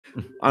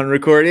On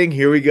recording,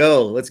 here we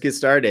go. Let's get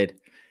started.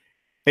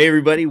 Hey,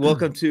 everybody.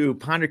 Welcome to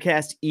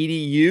Pondercast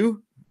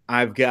EDU.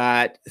 I've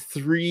got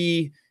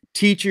 3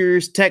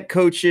 teachers, tech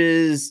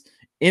coaches,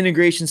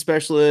 integration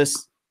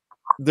specialists.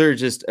 They're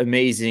just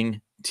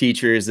amazing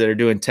teachers that are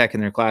doing tech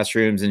in their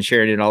classrooms and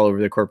sharing it all over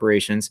their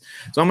corporations.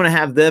 So I'm going to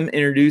have them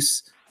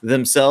introduce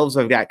themselves.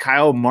 I've got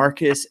Kyle,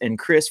 Marcus, and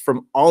Chris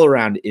from all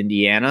around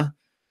Indiana.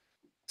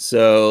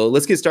 So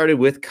let's get started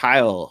with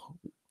Kyle.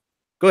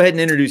 Go ahead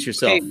and introduce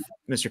yourself,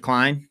 Mr.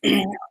 Klein.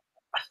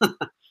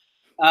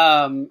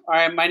 All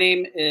right, my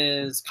name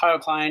is Kyle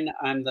Klein.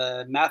 I'm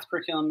the Math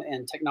Curriculum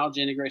and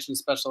Technology Integration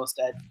Specialist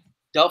at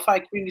Delphi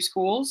Community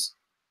Schools.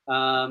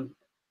 My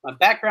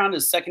background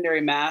is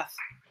secondary math,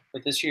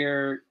 but this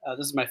year,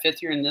 this is my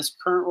 5th year in this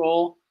current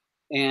role,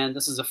 and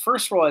this is the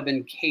first role I've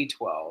been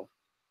K-12.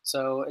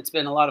 So it's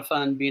been a lot of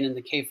fun being in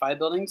the K-5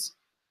 buildings,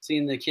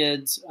 seeing the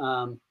kids,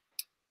 kind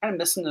of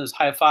missing those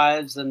high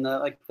fives and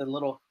the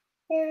little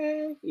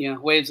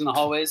waves in the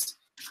hallways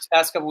this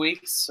past couple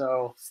weeks.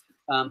 So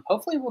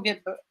hopefully we'll be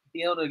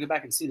able to go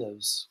back and see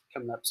those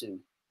coming up soon.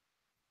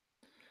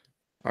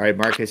 All right,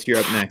 Marcus, you're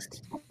up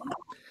next.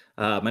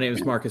 My name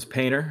is Marcus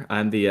Painter.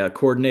 I'm the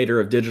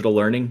coordinator of digital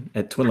learning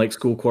at Twin Lakes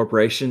School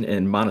Corporation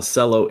in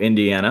Monticello,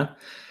 Indiana.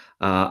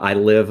 I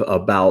live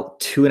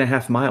about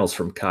 2.5 miles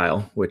from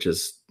Kyle, which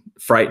is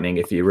frightening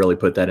if you really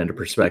put that into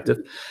perspective.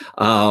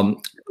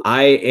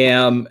 I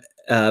am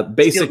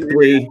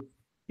basically...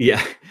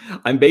 Yeah,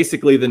 I'm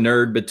basically the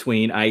nerd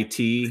between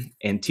IT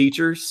and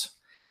teachers.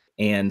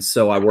 And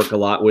so I work a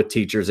lot with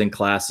teachers in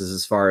classes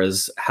as far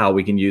as how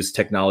we can use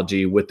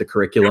technology with the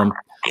curriculum.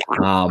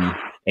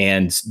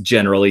 And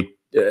generally,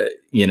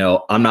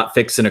 I'm not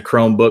fixing a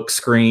Chromebook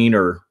screen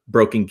or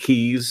broken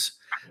keys.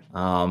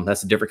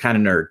 That's a different kind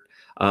of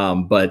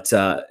nerd. But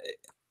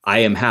I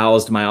am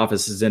housed, my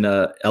office is in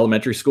a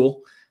elementary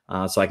school.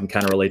 So I can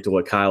kind of relate to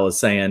what Kyle is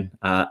saying.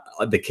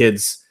 The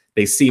kids,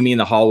 they see me in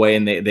the hallway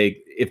and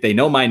if they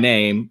know my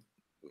name,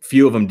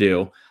 few of them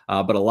do,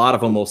 but a lot of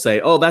them will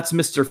say, "Oh, that's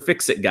Mr.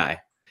 Fix-It guy,"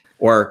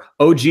 or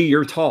 "Oh, gee,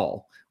 you're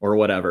tall," or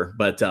whatever.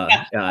 But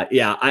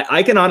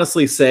I can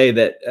honestly say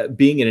that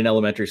being in an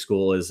elementary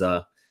school is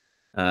a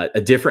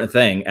different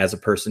thing as a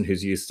person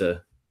who's used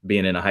to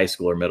being in a high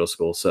school or middle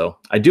school. So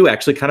I do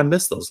actually kind of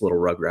miss those little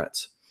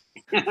rugrats.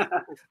 All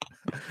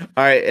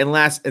right, and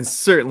last and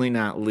certainly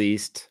not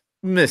least,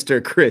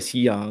 Mr. Chris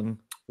Young.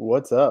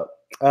 What's up?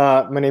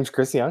 My name's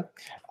Chris Young.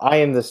 I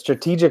am the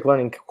Strategic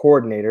Learning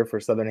Coordinator for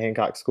Southern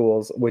Hancock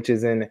Schools, which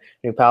is in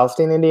New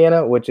Palestine,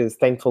 Indiana, which is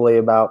thankfully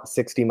about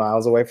 60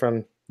 miles away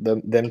from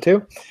them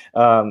too.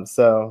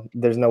 So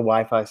there's no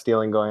Wi-Fi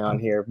stealing going on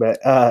here. But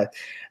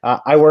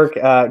I work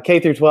K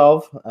through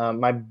 12.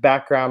 My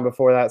background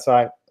before that, so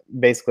I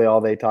basically all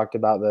they talked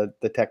about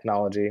the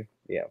technology.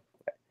 Yeah,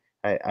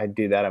 I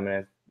do that. I'm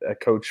a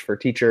coach for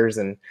teachers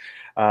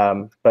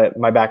but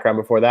my background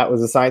before that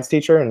was a science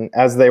teacher. And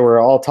as they were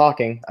all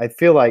talking, I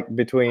feel like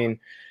between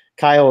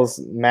Kyle's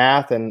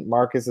math and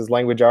Marcus's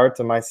language arts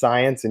and my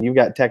science, and you've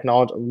got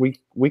technology,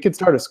 we could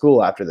start a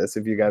school after this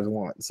if you guys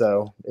want.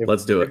 So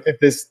let's do it. If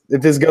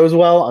this goes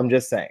well, I'm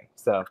just saying.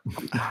 So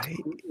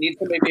need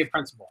somebody to be a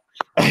principal.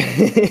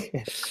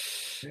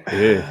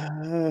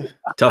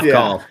 Tough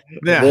call.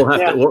 Yeah.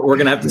 We're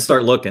gonna have to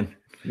start looking.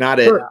 Not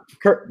it.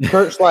 Kurt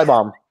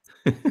Schleibaum.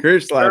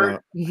 Kurt Schleibaum.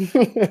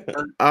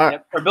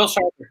 Or Bill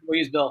Sharper. We'll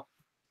use Bill.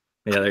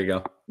 Yeah, there you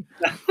go.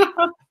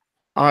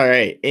 All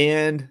right,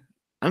 and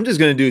I'm just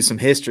going to do some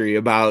history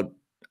about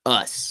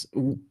us.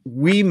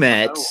 We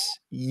met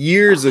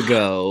years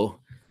ago,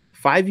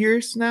 5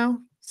 years now,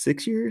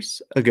 6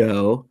 years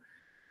ago,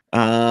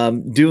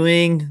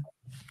 doing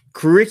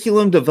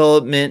curriculum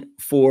development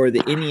for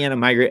the Indiana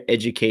Migrant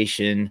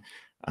Education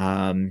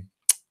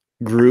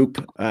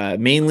group,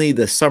 mainly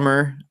the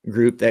summer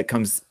group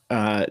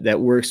that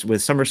works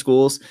with summer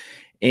schools.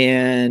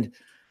 And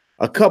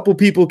a couple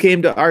people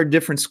came to our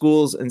different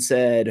schools and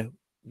said,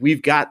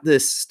 "We've got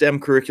this STEM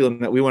curriculum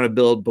that we want to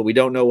build, but we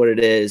don't know what it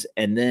is.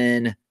 And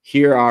then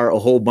here are a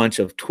whole bunch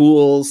of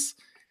tools,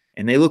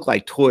 and they look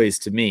like toys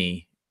to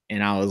me."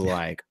 And I was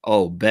like,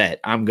 "Oh, bet,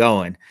 I'm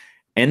going."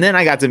 And then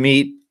I got to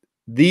meet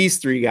these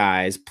 3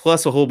 guys,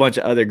 plus a whole bunch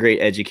of other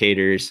great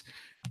educators.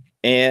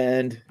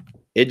 And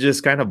it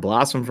just kind of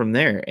blossomed from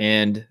there.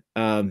 And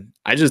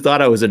I just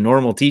thought I was a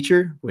normal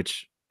teacher,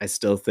 which I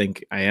still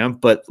think I am.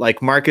 But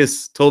like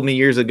Marcus told me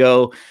years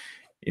ago,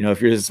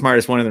 if you're the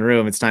smartest one in the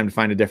room, it's time to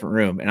find a different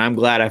room. And I'm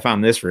glad I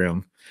found this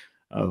room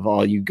of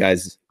all you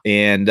guys.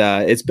 And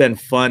it's been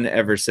fun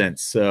ever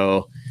since.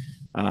 So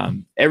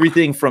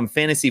everything from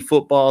fantasy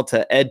football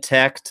to ed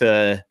tech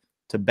to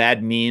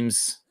bad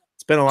memes.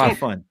 It's been a lot of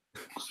fun.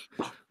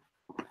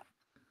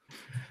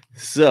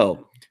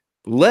 So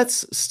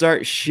let's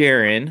start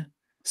sharing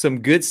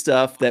some good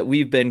stuff that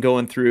we've been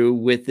going through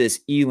with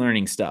this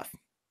e-learning stuff.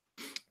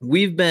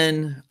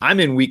 I'm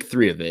in week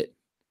 3 of it.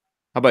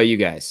 How about you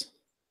guys?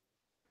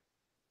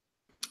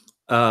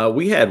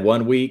 We had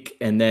 1 week,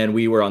 and then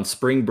we were on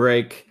spring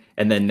break,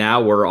 and then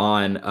now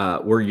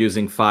we're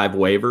using 5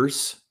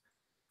 waivers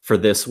for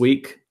this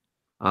week.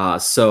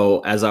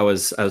 So as I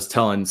was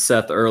telling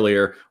Seth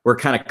earlier, we're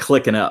kind of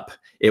clicking up.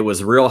 It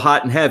was real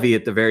hot and heavy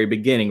at the very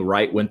beginning,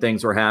 right when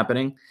things were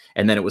happening.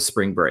 And then it was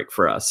spring break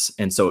for us.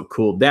 And so it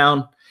cooled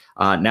down.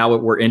 Now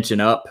we're inching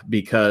up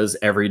because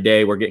every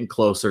day we're getting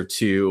closer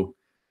to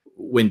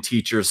when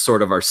teachers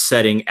sort of are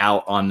setting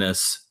out on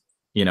this,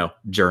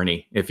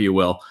 journey, if you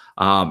will,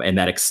 and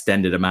that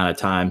extended amount of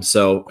time.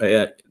 So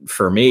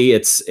for me,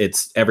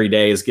 it's every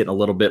day is getting a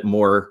little bit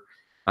more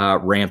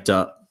ramped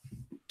up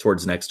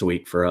towards next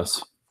week for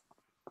us.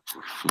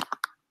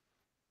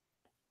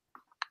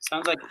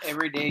 Sounds like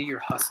every day you're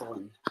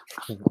hustling.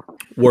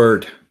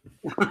 Word.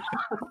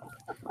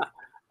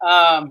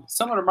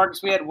 Similar to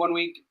Marcus, we had 1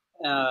 week,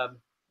 let's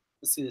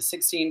see, the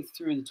 16th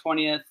through the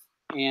 20th,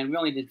 and we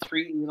only did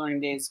 3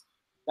 e-learning days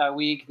that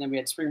week. And then we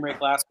had spring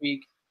break last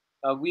week.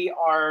 We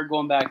are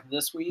going back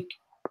this week.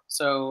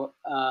 So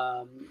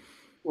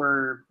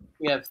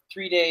we have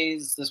 3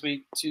 days this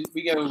week.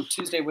 We go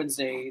Tuesday,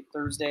 Wednesday,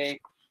 Thursday,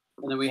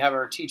 and then we have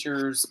our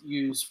teachers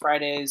use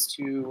Fridays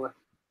to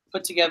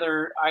put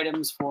together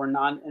items for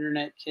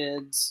non-internet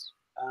kids,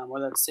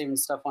 whether that's saving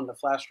stuff onto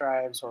flash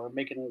drives or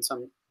making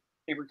some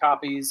paper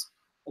copies.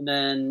 And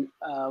then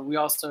we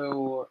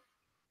also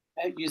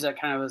use that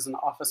kind of as an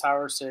office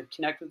hours to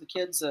connect with the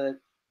kids that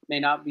may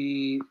not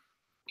be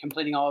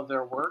completing all of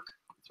their work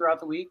throughout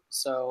the week.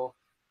 So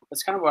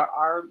that's kind of what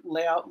our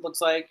layout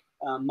looks like.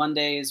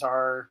 Mondays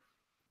are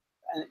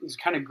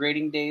kind of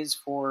grading days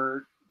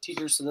for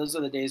teachers. So those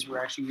are the days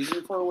we're actually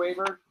using for a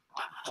waiver,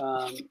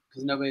 because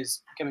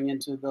nobody's coming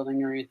into the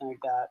building or anything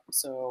like that.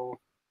 So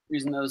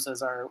using those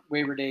as our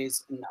waiver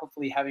days and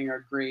hopefully having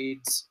our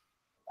grades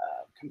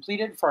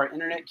completed for our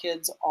internet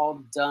kids all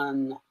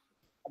done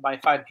by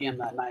 5 p.m.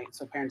 that night,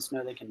 so parents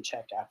know they can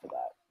check after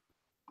that.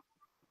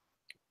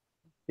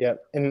 Yeah,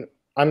 and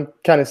I'm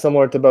kind of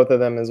similar to both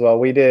of them as well.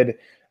 We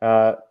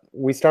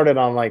started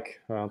on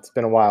it's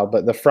been a while,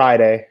 but the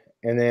Friday,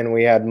 and then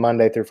we had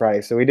Monday through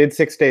Friday. So we did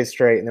 6 days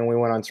straight, and then we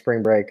went on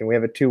spring break, and we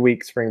have a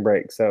 2-week spring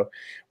break. So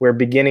we're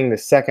beginning the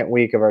 2nd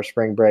week of our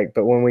spring break.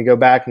 But when we go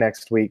back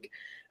next week,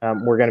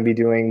 we're going to be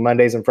doing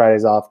Mondays and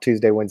Fridays off,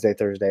 Tuesday, Wednesday,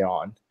 Thursday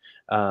on.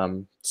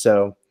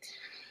 So,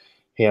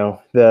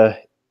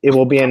 it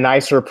will be a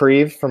nice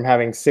reprieve from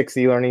having 6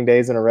 e-learning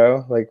days in a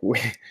row.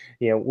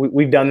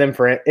 We've done them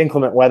for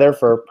inclement weather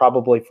for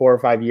probably 4 or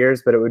 5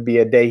 years, but it would be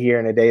a day here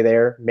and a day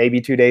there, maybe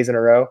 2 days in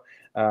a row.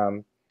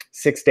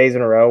 6 days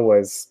in a row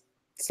was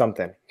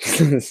something.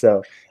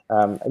 So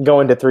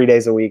going to 3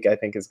 days a week, I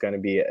think, is going to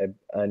be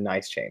a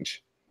nice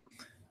change.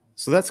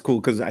 So that's cool,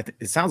 because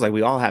it sounds like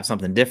we all have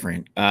something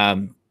different.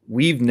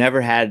 We've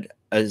never had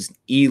an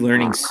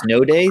e-learning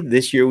snow day.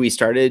 This year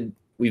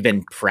we've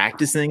been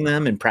practicing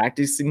them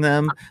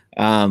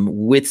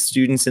with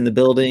students in the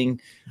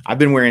building. I've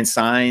been wearing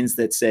signs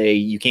that say,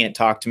 "You can't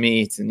talk to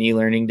me. It's an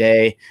e-learning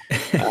day."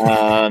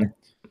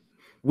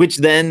 Which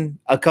then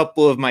a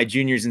couple of my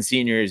juniors and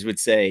seniors would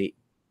say,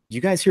 "Do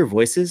you guys hear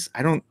voices?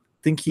 I don't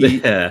think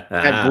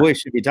that voice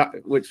should be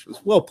talking," which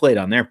was well played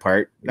on their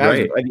part.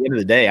 Right. At the end of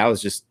the day, I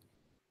was just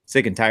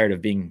sick and tired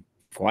of being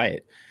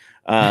quiet.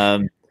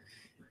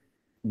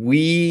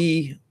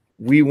 We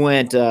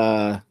went,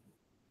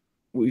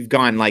 we've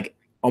gone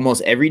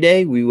almost every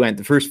day. We went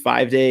the first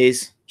 5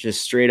 days,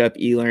 just straight up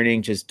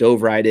e-learning, just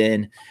dove right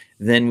in.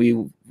 Then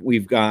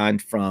we've gone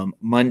from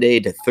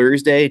Monday to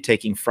Thursday,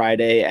 taking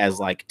Friday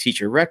as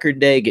teacher record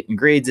day, getting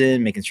grades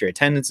in, making sure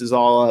attendance is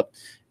all up,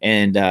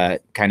 and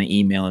kind of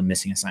emailing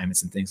missing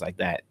assignments and things like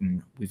that.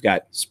 And we've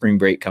got spring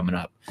break coming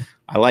up.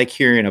 I like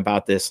hearing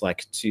about this,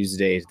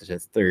 Tuesday to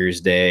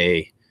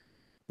Thursday,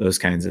 those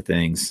kinds of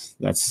things.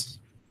 That's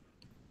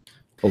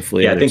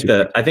hopefully. Yeah, I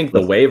think the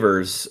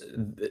waivers,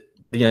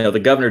 the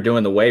governor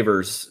doing the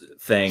waivers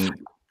thing,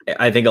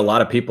 I think a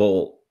lot of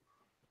people,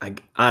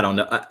 I don't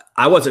know.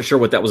 I wasn't sure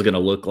what that was going to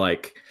look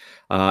like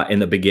in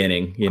the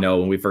beginning,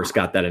 when we first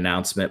got that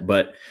announcement,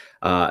 but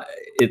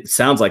it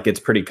sounds like it's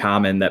pretty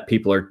common that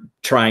people are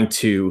trying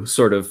to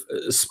sort of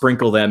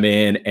sprinkle them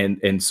in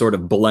and sort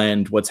of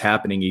blend what's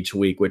happening each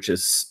week, which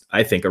is,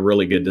 I think, a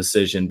really good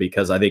decision,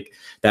 because I think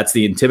that's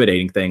the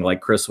intimidating thing.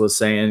 Like Chris was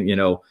saying,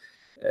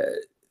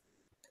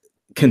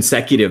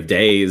 consecutive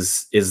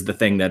days is the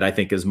thing that I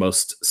think is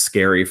most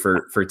scary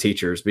for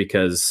teachers,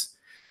 because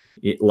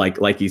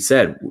like you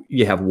said,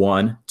 you have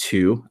 1,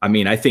 2. I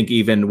mean, I think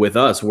even with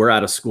us, we're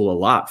out of school a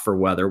lot for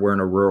weather. We're in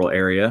a rural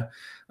area.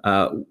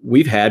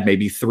 We've had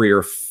maybe 3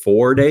 or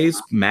 4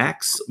 days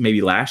max,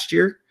 maybe last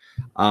year.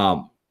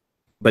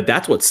 But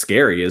that's what's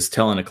scary, is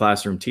telling a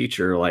classroom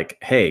teacher,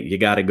 hey, you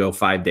got to go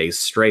 5 days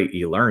straight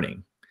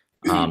e-learning.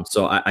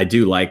 So I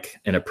do like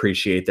and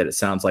appreciate that it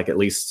sounds like, at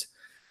least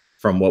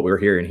from what we're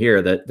hearing here,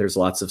 that there's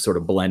lots of sort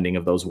of blending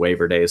of those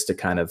waiver days to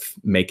kind of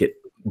make it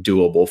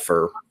doable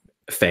for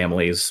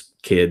families,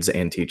 kids,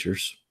 and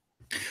teachers.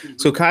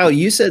 So Kyle,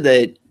 you said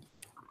that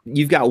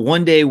you've got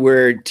 1 day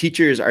where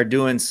teachers are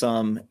doing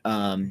some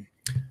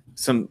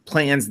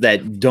plans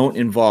that don't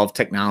involve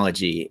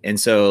technology. And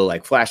so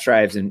flash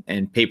drives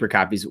and paper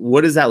copies.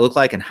 What does that look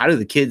like, and how do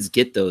the kids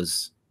get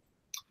those?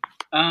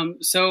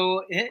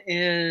 So it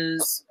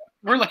is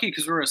we're lucky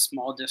because we're a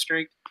small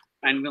district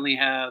and we only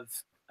have,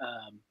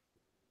 oh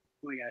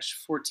my gosh,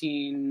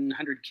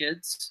 1,400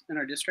 kids in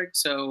our district.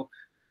 So,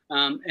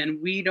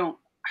 and we don't,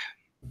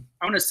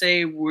 I want to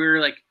say we're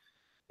like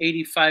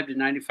 85 to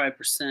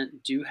 95%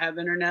 do have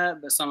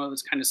internet, but some of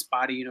it's kind of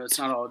spotty. You know, it's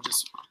not all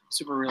just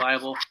super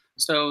reliable.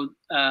 So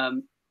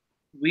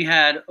we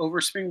had over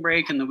spring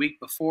break and the week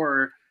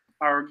before,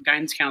 our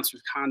guidance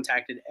counselors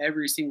contacted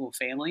every single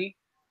family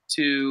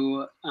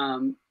to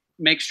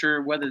make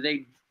sure whether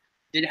they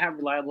did have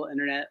reliable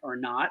internet or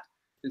not.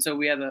 And so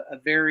we have a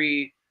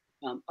very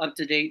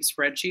up-to-date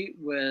spreadsheet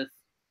with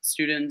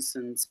students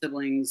and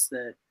siblings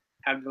that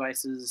have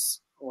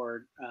devices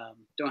or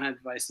don't have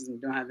devices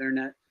and don't have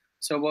internet.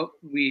 So what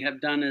we have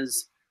done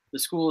is the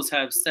schools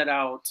have set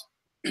out,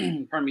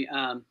 pardon me,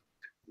 on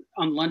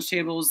lunch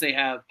tables, they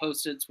have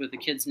Post-its with the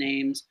kids'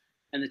 names,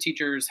 and the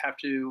teachers have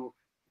to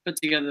put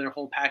together their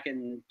whole packet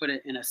and put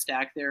it in a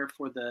stack there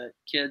for the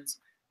kids.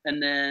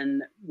 And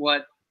then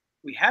what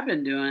we have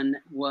been doing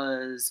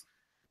was,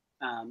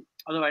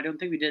 although I don't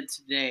think we did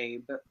today,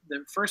 but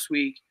the first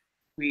week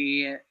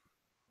we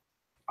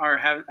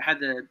had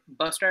the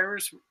bus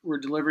drivers were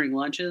delivering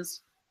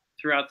lunches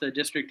throughout the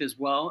district as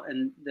well,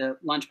 and the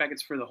lunch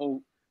packets for the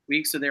whole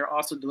week. So they're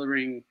also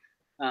delivering,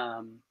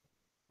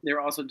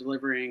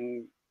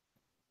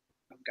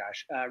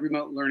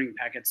 remote learning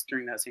packets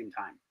during that same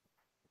time.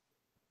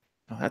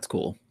 Oh, that's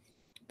cool.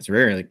 It's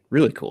really,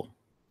 really cool.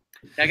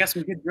 I got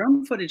some good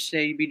drone footage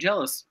today. You'd be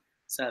jealous,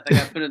 Seth. I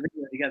got to put a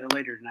video together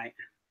later tonight.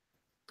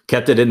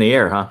 Kept it in the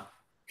air, huh?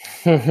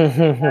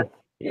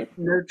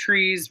 No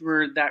trees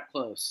were that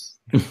close.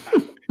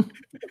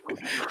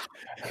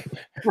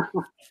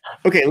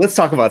 Okay, let's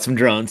talk about some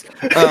drones.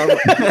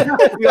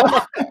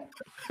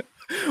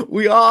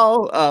 We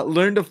all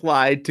learned to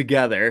fly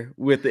together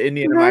with the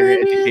Indiana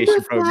Migrant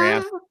Education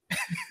Program.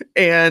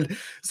 And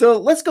so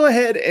let's go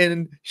ahead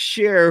and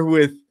share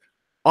with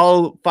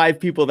all 5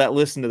 people that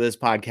listen to this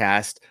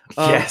podcast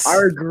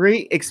our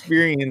great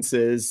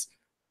experiences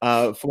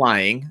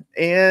flying.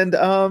 And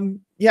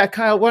yeah,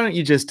 Kyle, why don't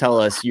you just tell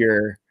us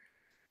your...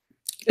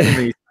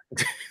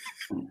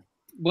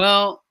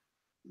 Well,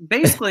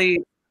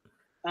 basically,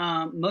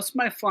 most of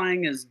my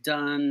flying is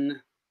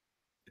done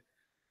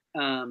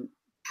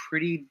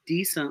pretty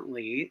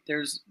decently.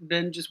 There's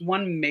been just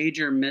one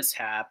major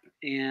mishap,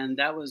 and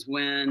that was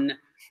when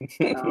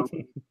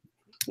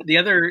the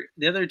other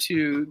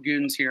 2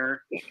 goons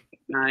here,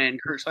 I and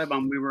Kurt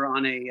Schleibaum, we were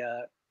on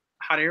a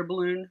hot air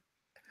balloon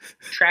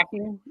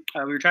tracking.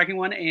 We were tracking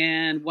one,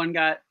 and one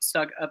got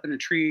stuck up in a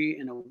tree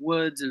in a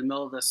woods in the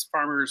middle of this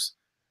farmer's,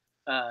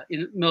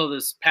 in the middle of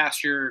this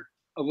pasture,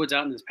 a woods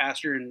out in this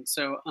pasture. And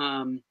so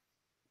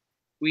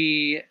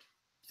we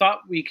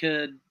thought we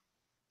could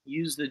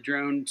use the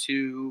drone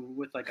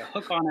with like a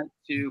hook on it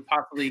to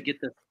possibly get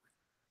this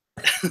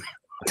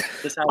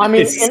out. I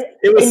mean,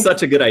 it was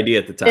such a good idea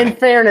at the time. In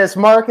fairness,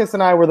 Marcus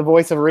and I were the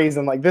voice of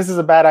reason. Like, this is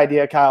a bad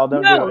idea, Kyle.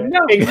 Don't do it.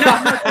 No.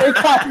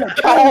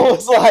 Kyle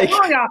was like,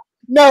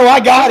 no, I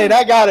got it.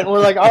 And we're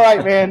like, all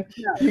right, man,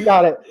 you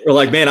got it. We're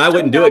like, man, I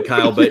wouldn't do it,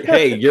 Kyle, but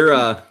hey,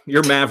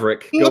 you're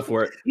Maverick. Go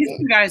for it. These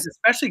 2 guys,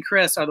 especially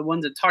Chris, are the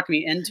ones that talked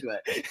me into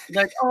it.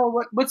 Like,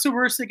 oh, what's the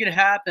worst that could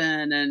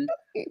happen? And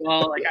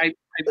well, like I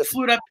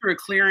flew it up through a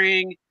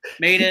clearing,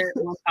 made it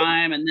one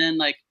time, and then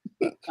like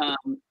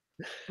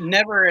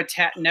never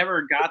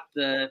got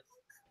the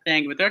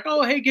thing. But they're like,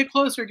 oh, hey, get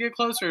closer.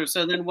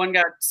 So then one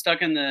got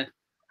stuck in the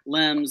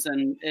limbs,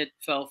 and it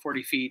fell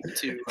 40 feet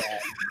to.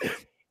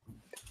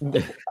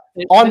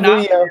 On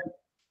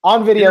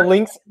video,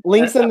 links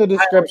in the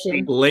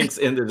description. Links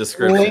in the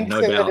description. Links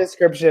in the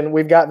description.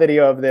 We've got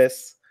video of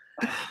this.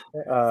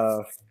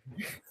 I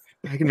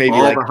can maybe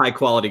all the high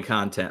quality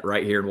content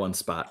right here in one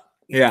spot.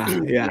 Yeah.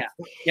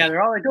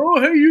 They're all like,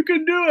 "Oh, hey, you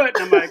can do it."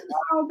 And I'm like,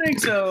 "I don't think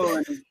so."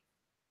 And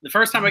the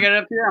first time I got it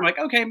up here, I'm like,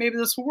 "Okay, maybe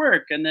this will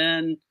work." And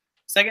then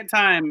second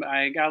time,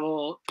 I got a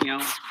little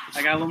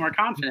more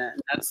confident,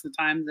 and that's the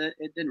time that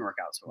it didn't work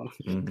out so well.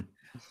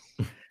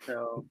 Mm-hmm.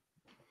 So.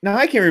 Now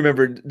I can't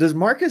remember. Does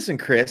Marcus and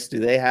Chris, do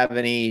they have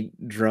any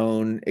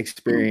drone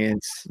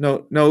experience?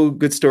 No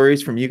good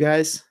stories from you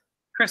guys?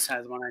 Chris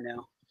has one, I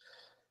know.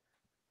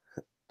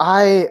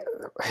 I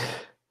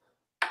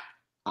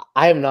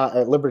am not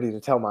at liberty to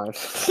tell mine.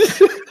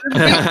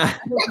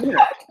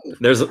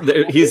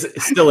 He's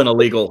still in a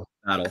legal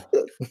battle.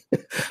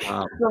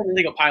 Still an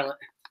illegal pilot.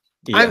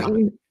 Yeah.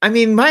 I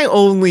mean, my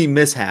only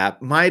mishap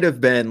might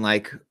have been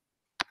like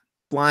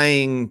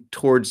flying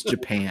towards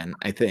Japan,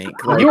 I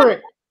think. Like, you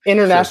were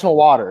international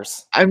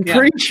waters. I'm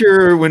pretty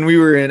sure when we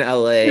were in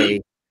LA,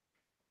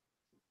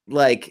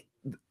 like,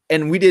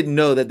 and we didn't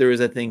know that there was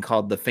a thing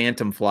called the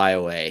Phantom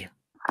Flyaway,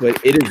 but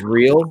it is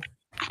real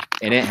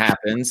and it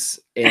happens,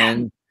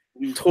 and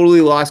totally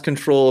lost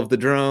control of the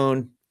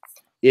drone.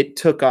 It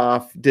took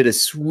off, did a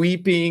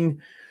sweeping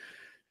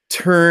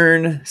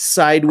turn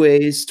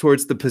sideways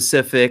towards the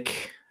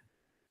Pacific.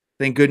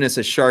 Thank goodness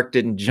a shark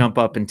didn't jump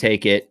up and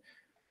take it.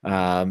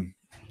 And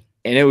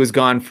it was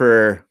gone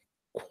for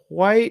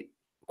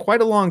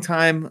quite a long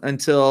time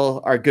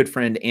until our good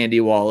friend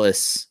Andy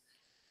Wallace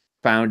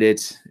found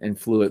it and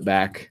flew it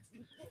back.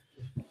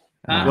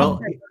 How Well-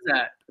 far was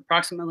that?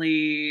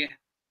 Approximately, is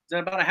that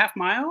about a half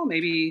mile?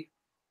 Maybe.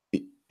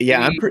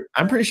 Yeah,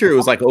 I'm pretty sure it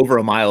was like over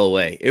a mile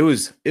away. It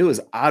was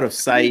out of It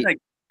sight. was like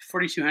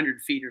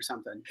 4,200 feet or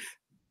something.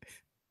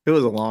 It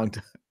was a long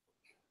time.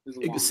 It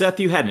was long. Seth,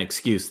 you had an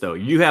excuse though.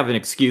 You have an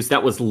excuse.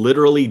 That was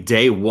literally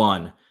day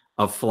one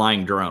of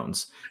flying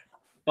drones.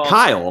 False.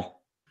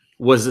 Kyle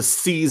was a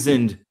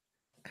seasoned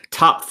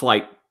top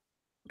flight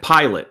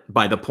pilot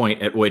by the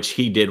point at which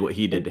he did what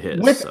he did to his.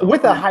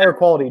 With a higher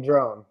quality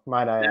drone,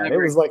 might I add. It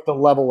was like the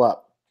level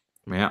up.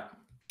 Yeah.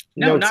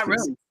 No, No not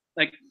excuse. really.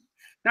 Like,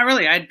 not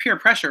really. I had peer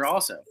pressure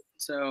also.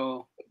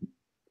 So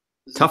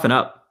Toughen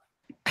up.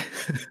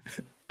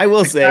 I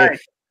will say,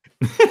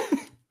 you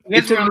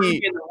guys took were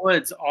me- in the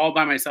woods all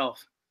by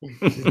myself.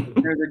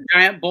 There's a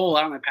giant bull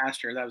out in the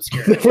pasture. That was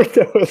scary.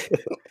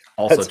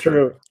 Also That's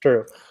true.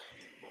 True.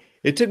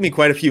 it took me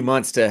quite a few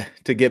months to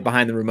get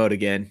behind the remote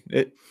again.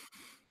 It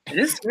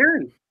is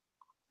scary.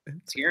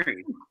 It's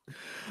scary.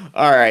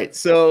 All right.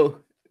 So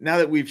now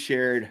that we've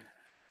shared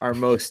our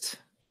most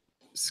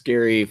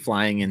scary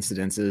flying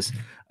incidences,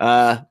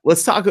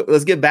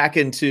 let's get back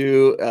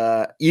into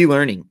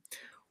e-learning.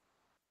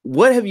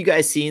 What have you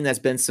guys seen that's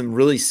been some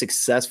really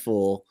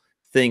successful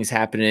things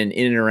happening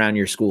in and around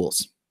your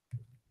schools?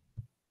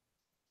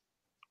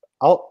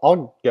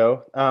 I'll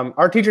go.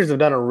 Our teachers have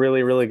done a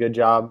really, really good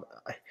job.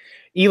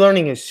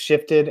 E-learning has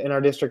shifted in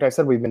our district. I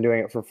said we've been doing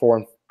it for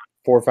 4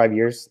 or 5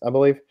 years, I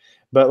believe.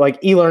 But like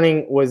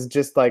e-learning was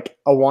just like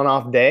a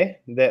one-off day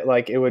that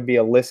like it would be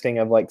a listing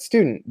of like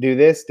student, do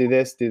this, do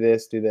this, do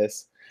this, do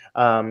this.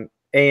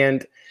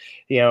 And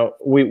you know,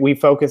 we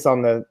focus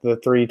on the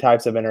 3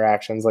 types of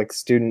interactions, like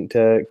student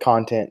to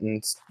content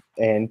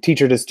and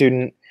teacher to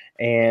student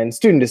and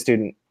student to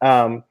student.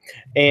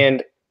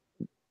 And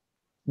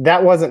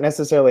that wasn't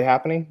necessarily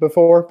happening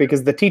before,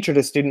 because the teacher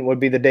to student would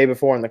be the day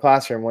before in the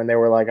classroom when they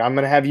were like, I'm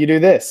going to have you do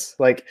this,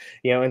 like,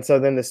 you know, and so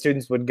then the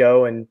students would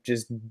go and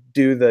just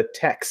do the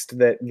text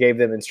that gave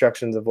them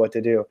instructions of what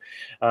to do.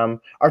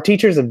 Our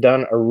teachers have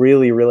done a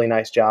really, really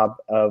nice job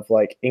of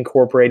like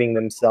incorporating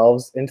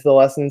themselves into the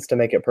lessons to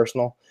make it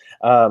personal.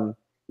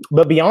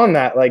 But beyond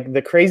that, like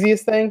the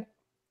craziest thing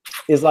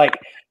is like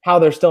how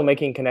they're still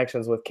making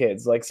connections with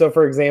kids. Like, so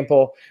for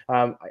example,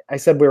 I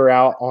said we were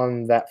out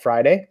on that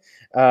Friday.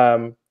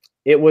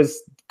 It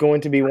was going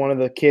to be one of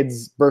the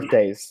kids'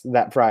 birthdays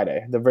that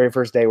Friday, the very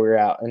first day we were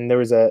out. And there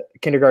was a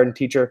kindergarten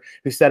teacher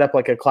who set up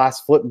like a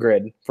class flip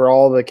grid for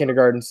all the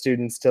kindergarten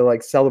students to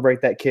like celebrate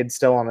that kid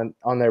still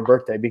on their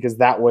birthday, because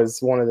that was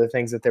one of the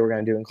things that they were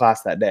going to do in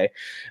class that day.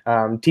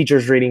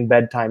 Teachers reading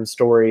bedtime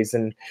stories.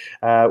 And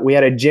we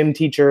had a gym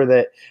teacher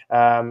that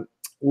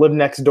lived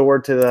next door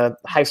to the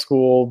high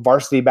school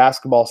varsity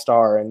basketball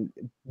star and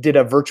did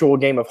a virtual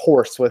game of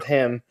horse with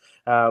him,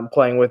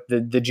 playing with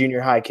the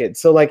junior high kids.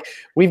 So like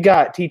we've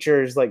got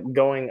teachers like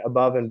going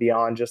above and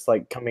beyond just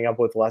like coming up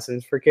with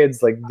lessons for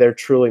kids. Like they're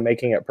truly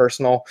making it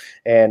personal,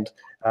 and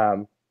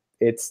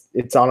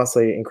it's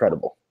honestly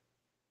incredible.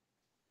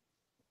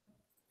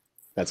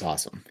 That's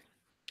awesome.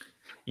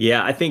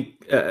 Yeah, I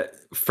think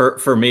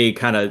for me,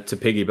 kind of to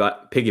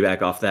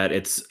piggyback off that,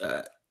 it's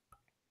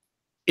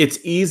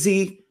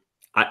easy.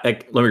 Let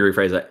me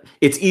rephrase that.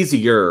 It's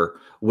easier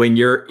when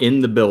you're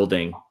in the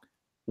building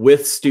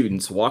with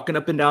students walking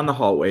up and down the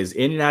hallways,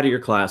 in and out of your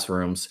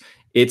classrooms.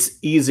 It's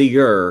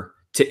easier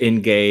to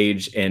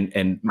engage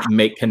and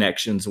make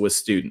connections with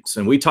students.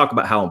 And we talk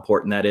about how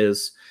important that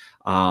is.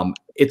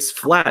 It's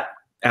flat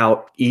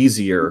out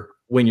easier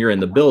when you're in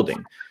the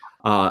building.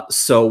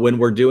 So when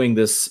we're doing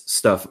this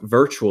stuff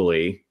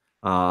virtually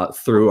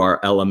through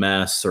our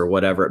LMS or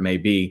whatever it may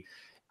be,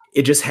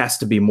 it just has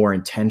to be more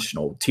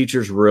intentional.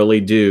 Teachers really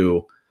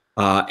do.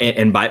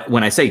 And by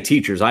when I say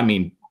teachers, I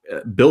mean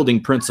building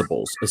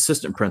principals,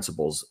 assistant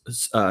principals,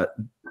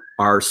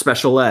 our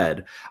special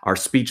ed, our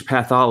speech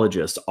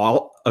pathologists,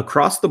 all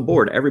across the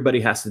board. Everybody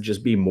has to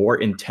just be more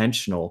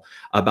intentional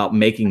about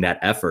making that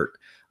effort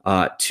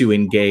to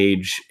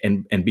engage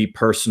and be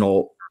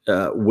personal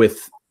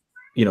with,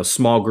 you know,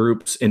 small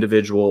groups,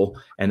 individual,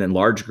 and then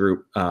large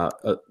group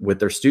with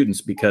their students,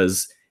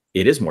 because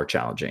it is more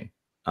challenging.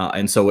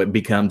 And so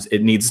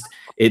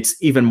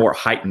it's even more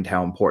heightened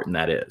how important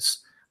that is.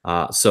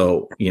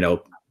 So, you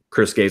know,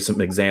 Chris gave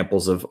some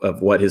examples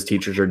of what his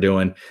teachers are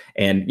doing.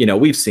 And, you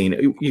know, you've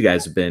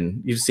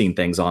seen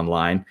things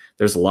online.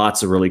 There's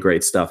lots of really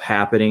great stuff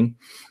happening.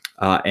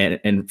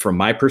 And from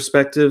my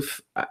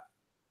perspective,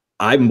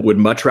 I would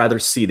much rather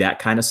see that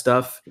kind of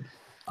stuff,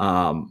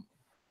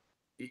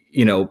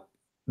 you know,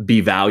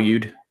 be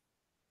valued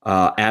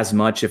as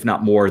much, if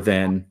not more,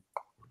 than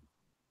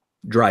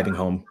driving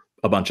home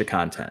a bunch of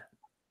content.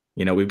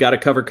 You know, we've got to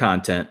cover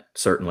content,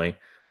 certainly,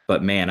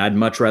 but man, I'd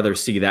much rather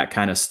see that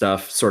kind of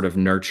stuff sort of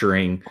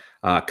nurturing,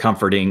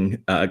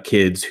 comforting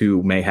kids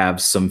who may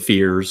have some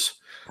fears,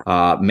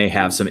 may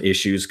have some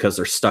issues because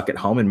they're stuck at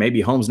home, and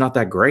maybe home's not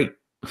that great.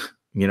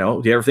 You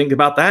know, do you ever think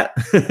about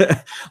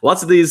that?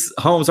 Lots of these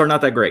homes are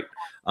not that great.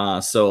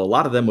 So a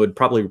lot of them would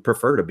probably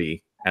prefer to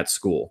be at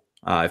school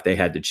if they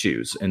had to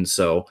choose. And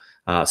so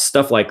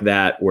Stuff like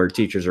that, where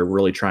teachers are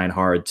really trying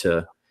hard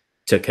to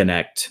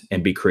connect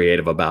and be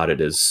creative about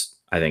it, is,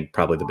 I think,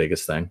 probably the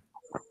biggest thing.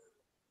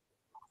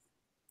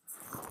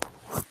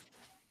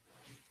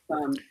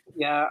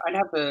 Yeah, I'd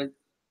have to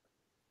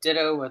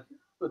ditto with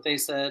what they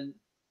said.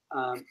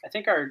 I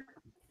think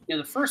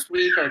the first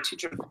week our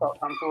teachers felt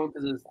comfortable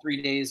because it was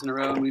 3 days in a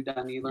row, and we've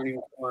done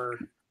e-learning for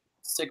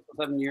 6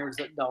 or 7 years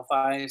at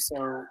Delphi,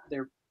 so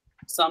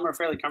some are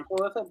fairly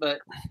comfortable with it. But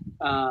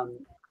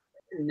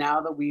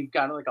now that we've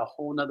got like a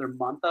whole nother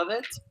month of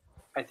it,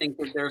 I think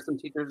that there are some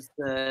teachers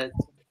that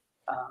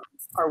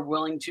are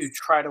willing to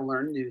try to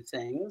learn new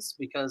things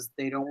because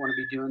they don't want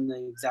to be doing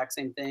the exact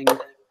same thing.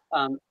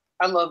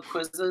 I love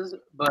quizzes,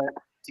 but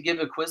to give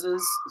a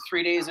quizzes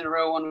 3 days in a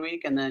row one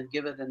week and then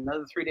give it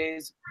another 3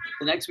 days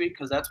the next week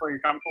because that's what you're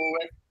comfortable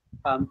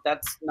with,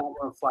 that's not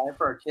going to fly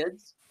for our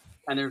kids.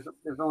 And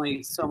there's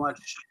only so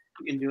much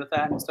you can do with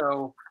that. And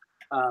so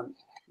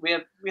we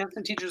have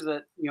some teachers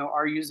that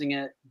are using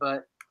it,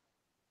 but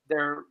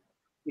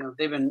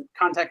they've been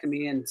contacting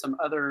me and some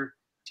other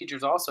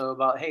teachers also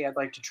about, hey, I'd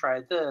like to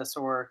try this,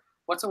 or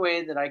what's a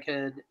way that I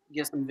could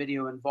get some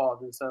video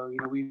involved. And so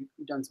we've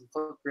done some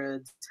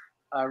Flipgrids.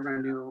 We're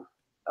going to do.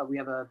 We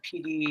have a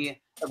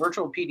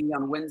virtual PD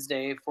on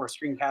Wednesday for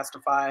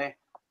Screencastify.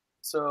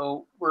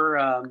 So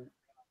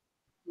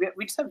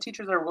we just have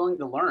teachers that are willing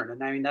to learn,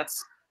 and I mean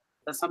that's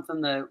something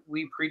that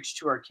we preach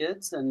to our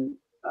kids, and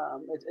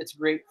it's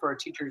great for our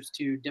teachers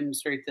to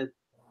demonstrate that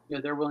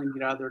they're willing to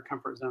get out of their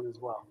comfort zone as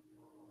well.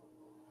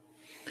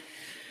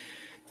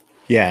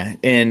 Yeah,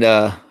 and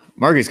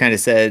Marcus kind of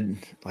said,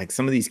 like,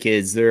 some of these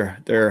kids,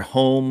 their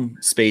home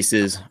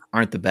spaces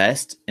aren't the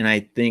best, and I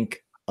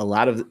think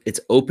it's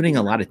opening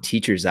a lot of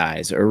teachers'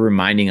 eyes, or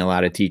reminding a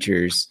lot of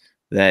teachers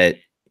that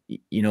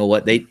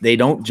what, they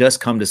don't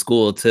just come to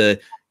school to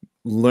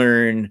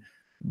learn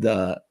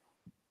the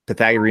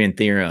Pythagorean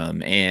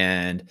theorem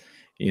and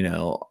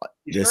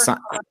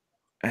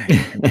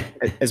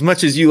as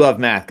much as you love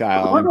math,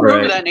 Kyle. We're going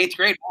over that in 8th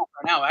grade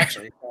right now,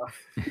 actually. So.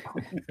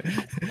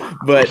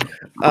 But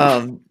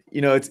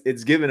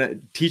it's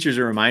given teachers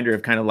a reminder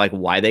of kind of like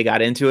why they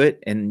got into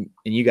it, and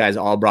you guys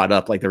all brought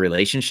up like the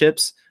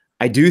relationships.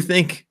 I do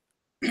think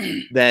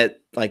that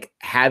like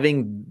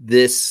having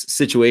this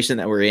situation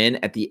that we're in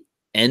at the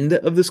end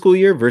of the school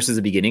year versus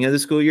the beginning of the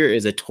school year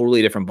is a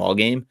totally different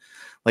ballgame.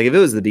 Like if it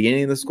was the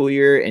beginning of the school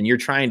year and you're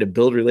trying to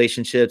build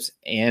relationships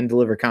and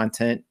deliver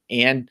content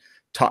and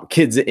talk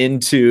kids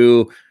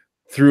through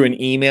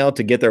an email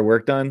to get their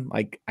work done,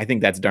 like I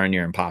think that's darn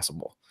near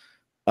impossible.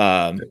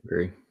 I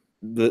agree.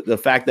 The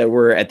fact that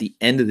we're at the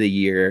end of the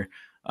year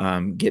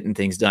getting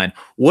things done.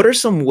 What are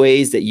some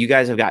ways that you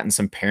guys have gotten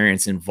some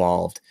parents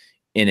involved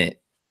in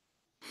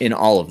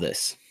all of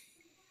this?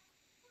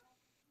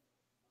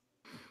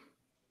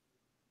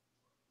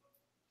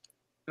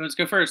 Let's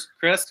go first,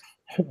 Chris.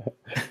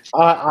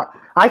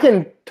 I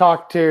can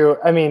talk to,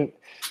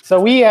 so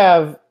we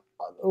have,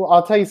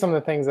 I'll tell you some of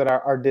the things that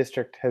our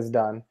district has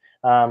done.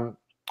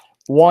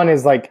 One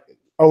is like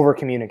over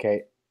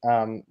communicate.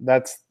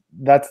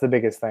 That's the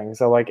biggest thing.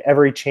 So like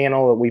every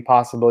channel that we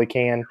possibly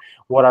can,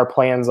 what our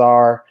plans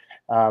are,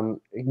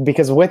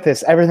 because with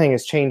this, everything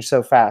has changed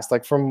so fast,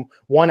 like from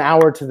 1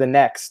 hour to the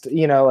next,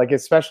 like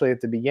especially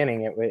at the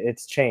beginning,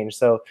 it's changed.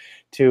 So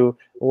to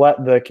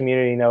let the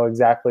community know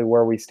exactly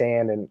where we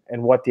stand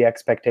and what the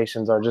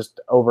expectations are, just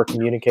over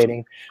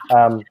communicating.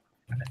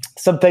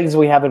 Some things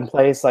we have in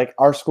place, like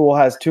our school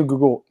has 2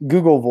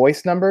 Google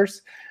Voice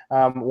numbers,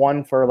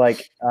 one for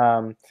like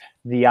the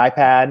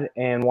iPad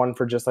and one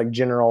for just like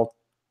general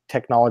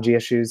technology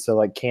issues, so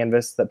like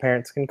Canvas that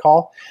parents can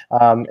call,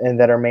 and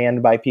that are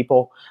manned by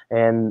people,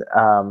 and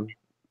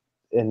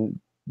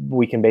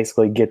we can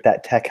basically get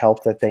that tech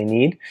help that they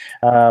need.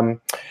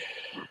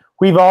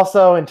 We've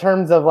also, in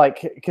terms of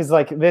like, because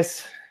like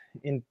this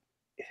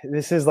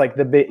is like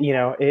the bit,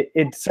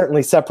 it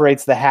certainly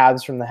separates the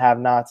haves from the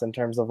have-nots in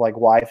terms of like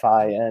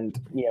Wi-Fi and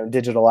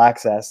digital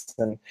access,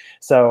 and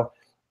so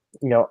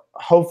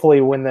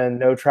hopefully when the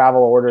no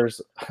travel orders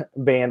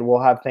ban,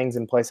 we'll have things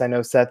in place. I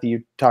know, Seth,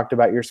 you talked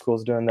about your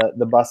schools doing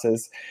the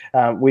buses.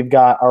 We've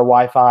got our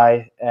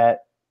Wi-Fi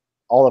at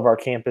all of our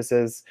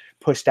campuses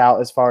pushed out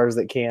as far as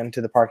it can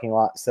to the parking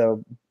lot,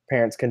 so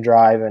parents can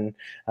drive and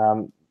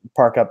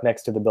park up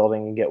next to the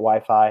building and get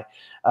Wi-Fi.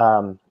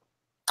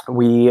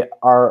 We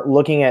are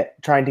looking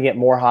at trying to get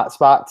more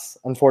hotspots.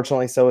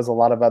 Unfortunately, so is a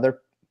lot of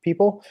other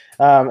people.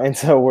 And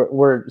so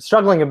we're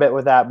struggling a bit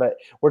with that, but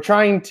we're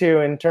trying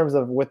to, in terms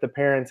of with the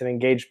parents and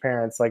engaged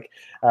parents, like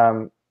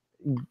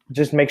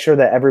just make sure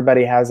that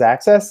everybody has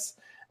access,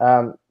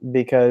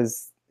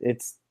 because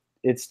it's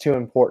too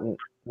important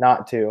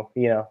not to,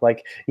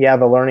 like, yeah,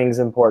 the learning is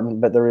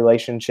important, but the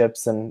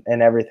relationships and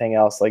everything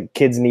else, like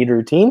kids need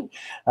routine.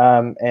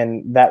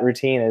 And that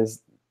routine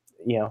is,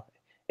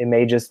 it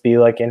may just be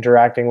like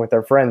interacting with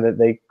their friend that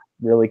they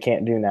really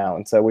can't do now.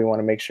 And so we want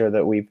to make sure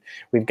that we've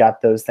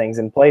got those things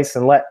in place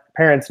and let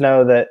parents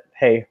know that,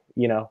 hey,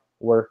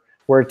 we're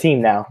a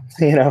team now,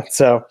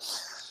 so.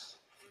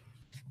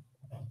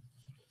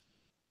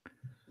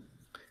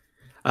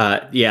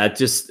 Yeah,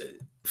 just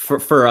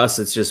for us,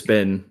 it's just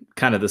been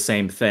kind of the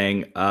same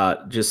thing.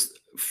 Just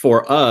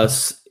for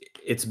us,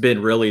 it's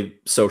been really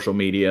social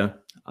media.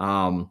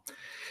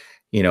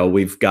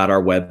 We've got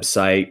our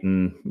website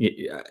and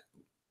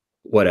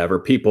whatever.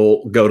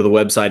 People go to the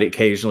website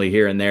occasionally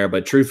here and there,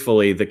 but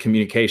truthfully, the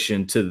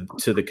communication to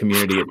the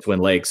community at Twin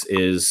Lakes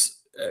is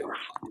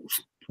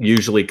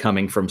usually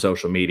coming from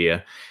social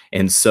media.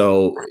 And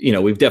so,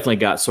 we've definitely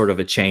got sort of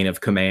a chain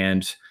of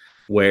command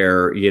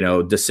where,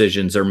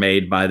 decisions are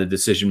made by the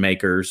decision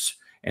makers,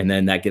 and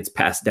then that gets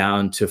passed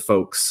down to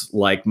folks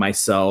like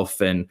myself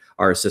and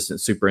our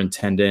assistant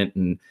superintendent,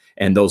 and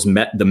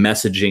the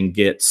messaging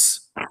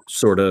gets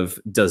sort of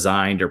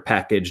designed or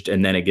packaged,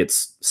 and then it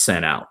gets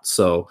sent out.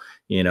 So,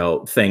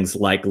 things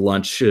like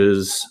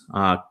lunches,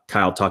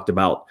 Kyle talked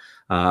about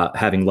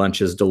having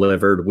lunches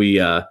delivered. We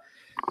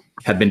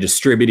have been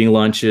distributing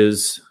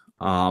lunches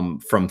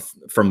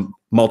from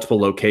multiple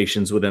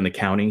locations within the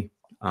county.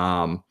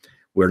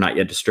 We're not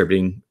yet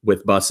distributing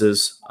with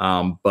buses,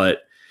 but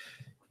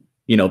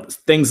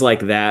things like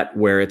that,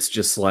 where it's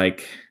just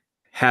like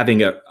having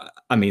the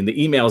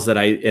emails that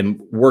I am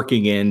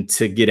working in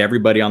to get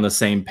everybody on the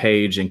same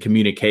page and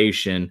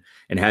communication,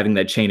 and having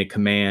that chain of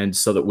command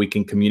so that we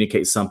can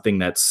communicate something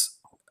that's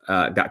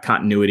got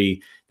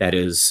continuity, that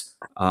is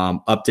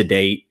up to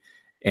date,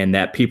 and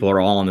that people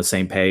are all on the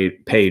same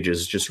page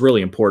is just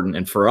really important.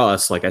 And for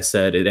us, like I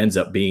said, it ends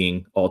up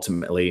being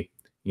ultimately,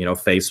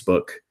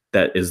 Facebook,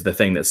 that is the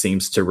thing that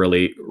seems to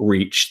really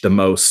reach the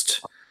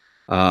most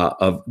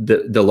of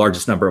the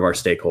largest number of our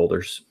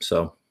stakeholders.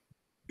 So,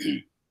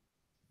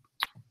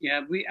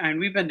 yeah,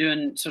 we've been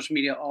doing social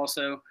media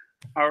also.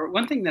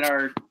 One thing that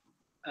our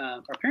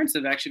parents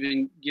have actually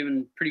been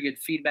given pretty good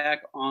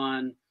feedback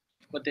on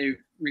what they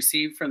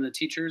received from the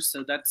teachers.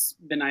 So that's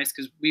been nice,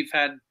 because we've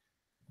had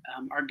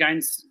our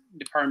guidance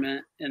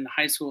department in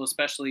high school,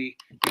 especially,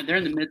 they're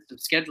in the midst of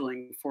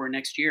scheduling for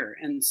next year.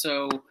 And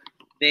so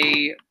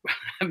they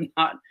have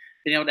not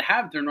been able to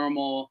have their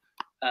normal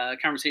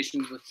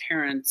conversations with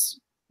parents,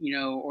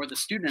 or the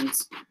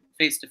students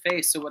face to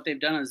face. So what they've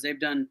done is they've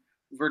done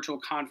virtual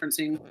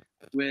conferencing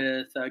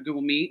with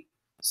Google Meet.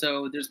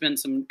 So there's been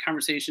some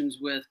conversations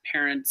with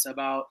parents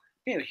about,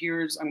 hey,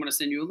 I'm going to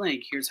send you a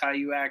link. Here's how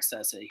you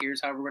access it.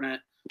 Here's how we're going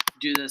to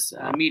do this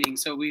meeting.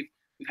 So we've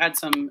had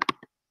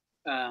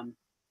a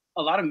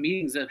lot of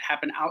meetings that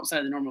happen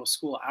outside the normal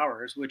school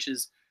hours, which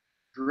is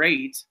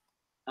great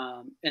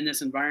in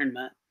this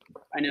environment.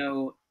 I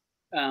know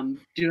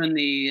doing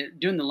the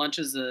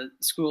lunches, the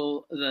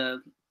school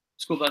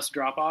bus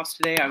drop-offs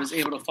today, I was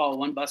able to follow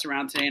one bus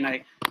around today, and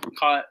I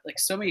caught like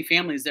so many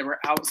families that were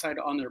outside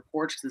on their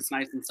porch because it's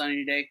nice and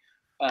sunny today,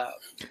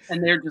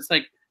 and they're just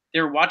like,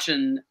 they're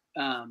watching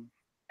and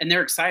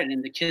they're excited,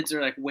 and the kids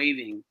are like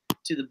waving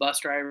to the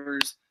bus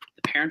drivers,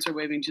 the parents are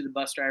waving to the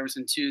bus drivers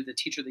and to the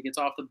teacher that gets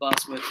off the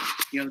bus with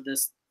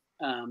this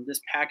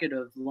packet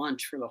of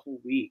lunch for the whole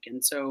week.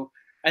 And so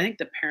I think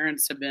the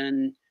parents have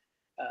been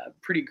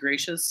pretty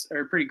gracious,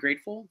 or pretty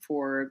grateful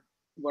for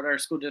what our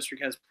school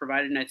district has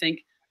provided. And I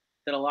think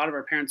that a lot of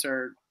our parents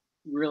are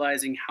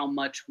realizing how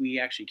much we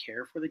actually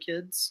care for the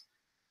kids.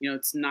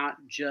 It's not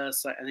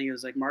just, I think it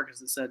was like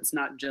Marcus had said, it's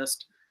not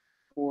just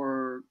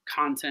for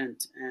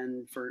content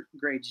and for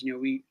grades.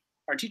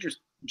 Our teachers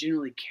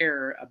genuinely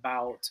care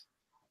about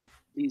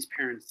these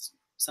parents'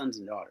 sons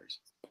and daughters.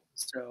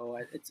 So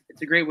it's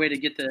a great way to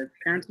get the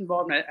parents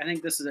involved. And I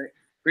think this is a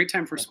great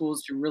time for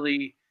schools to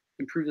really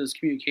improve those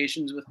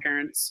communications with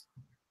parents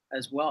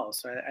as well.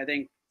 So I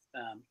think,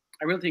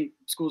 I really think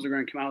schools are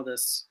going to come out of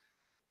this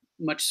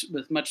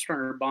with much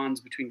stronger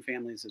bonds between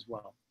families as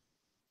well.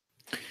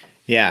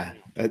 Yeah,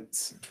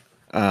 that's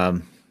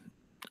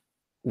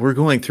we're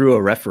going through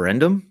a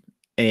referendum,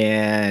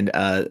 and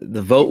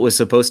the vote was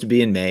supposed to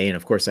be in May, and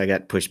of course I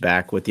got pushed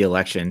back with the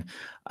election.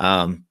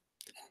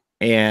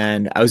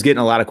 And I was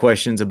getting a lot of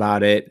questions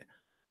about it.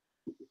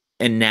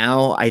 And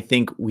now I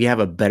think we have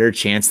a better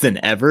chance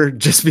than ever,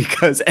 just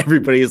because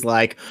everybody is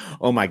like,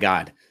 oh my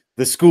God,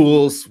 the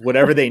schools,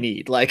 whatever they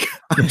need. Like,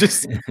 I'm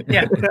just,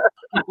 yeah.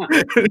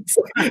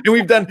 And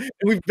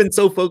we've been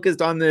so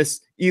focused on this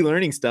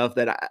e-learning stuff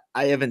that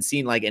I haven't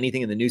seen like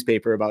anything in the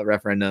newspaper about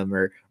referendum,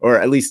 or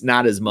at least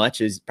not as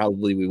much as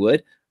probably we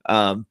would.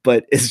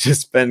 But it's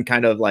just been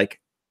kind of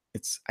like,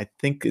 I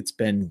think it's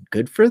been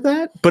good for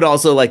that, but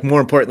also like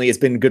more importantly, it's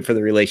been good for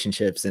the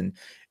relationships and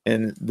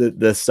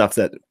the stuff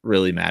that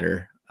really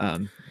matter.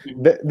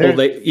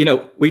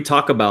 We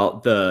talk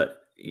about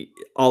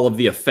all of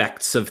the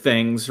effects of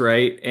things,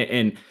 right?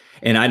 And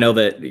I know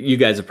that you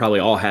guys have probably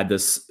all had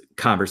this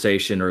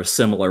conversation or a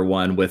similar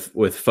one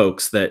with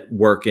folks that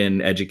work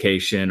in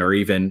education, or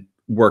even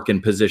work in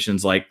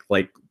positions like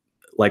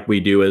we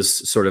do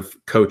as sort of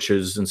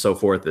coaches and so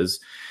forth.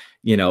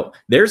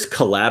 There's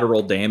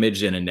collateral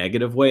damage in a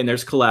negative way, and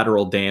there's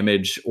collateral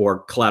damage or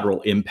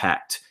collateral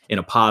impact in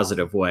a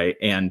positive way.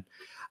 And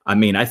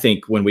I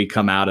think when we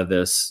come out of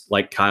this,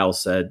 like Kyle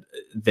said,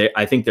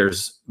 I think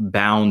there's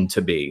bound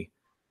to be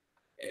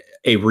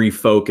a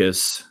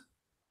refocus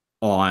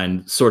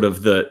on sort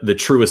of the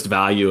truest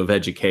value of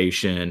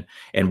education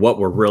and what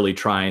we're really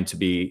trying to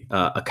be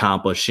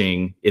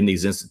accomplishing in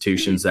these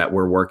institutions that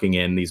we're working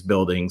in, these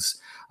buildings.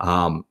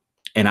 And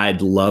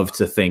I'd love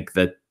to think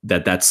that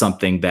that's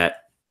something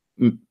that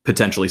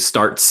potentially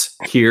starts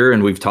here.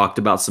 And we've talked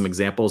about some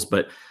examples,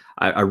 but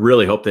I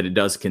really hope that it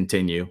does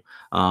continue,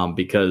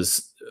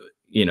 because,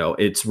 you know,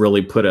 it's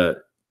really put a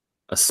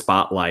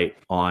spotlight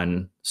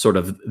on sort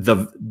of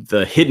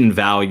the hidden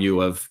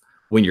value of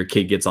when your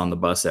kid gets on the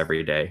bus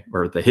every day,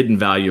 or the hidden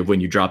value of when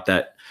you drop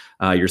that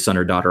your son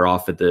or daughter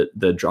off at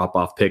the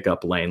drop-off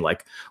pickup lane.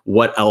 Like,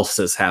 what else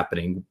is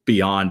happening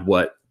beyond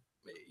what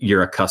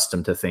you're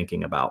accustomed to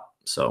thinking about?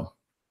 So,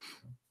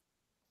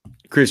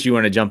 Chris, you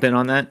want to jump in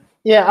on that?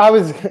 Yeah, I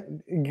was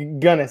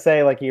gonna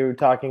say, like, you were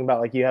talking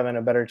about, like, you having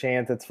a better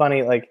chance. It's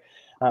funny, like,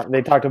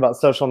 they talked about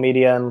social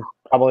media, and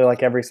probably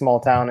like every small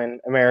town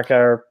in America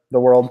or the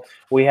world,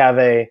 we have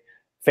a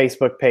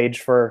Facebook page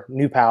for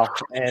New Pal,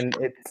 and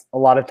it's a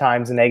lot of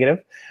times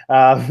negative.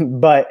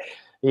 But,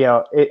 you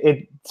know,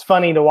 it's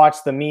funny to watch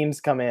the memes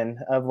come in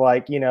of,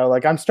 like, you know,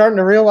 like, I'm starting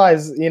to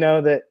realize, you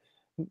know, that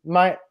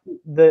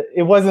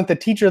it wasn't the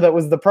teacher that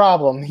was the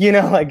problem, you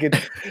know, like,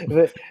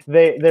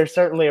 they're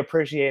certainly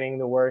appreciating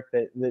the work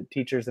that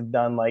teachers have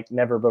done like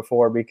never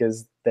before,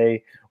 because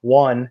they,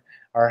 one,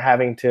 are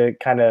having to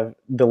kind of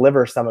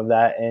deliver some of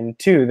that, and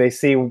two, they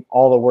see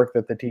all the work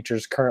that the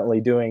teacher's currently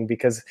doing,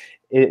 because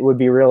it would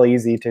be real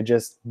easy to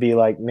just be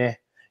like, meh,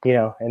 you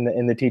know,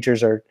 and the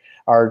teachers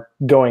are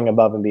going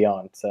above and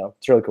beyond. So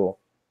it's really cool.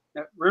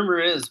 Rumor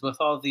is, with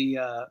all the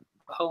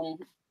home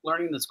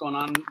learning that's going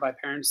on by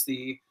parents,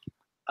 the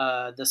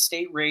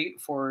state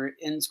rate for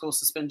in-school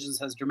suspensions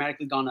has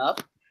dramatically gone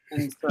up.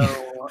 And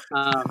so,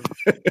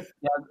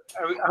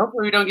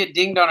 hopefully we don't get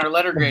dinged on our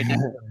letter grade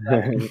next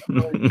year.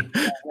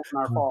 That's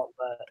not our fault,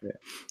 but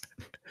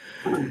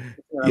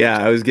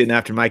yeah, I was getting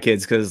after my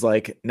kids because,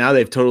 like, now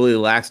they've totally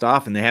laxed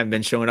off and they haven't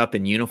been showing up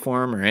in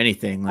uniform or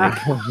anything. Like,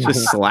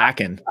 just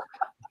slacking.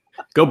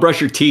 Go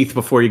brush your teeth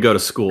before you go to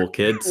school,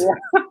 kids.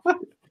 Yeah.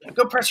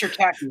 Go press your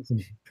khakis.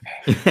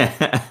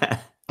 It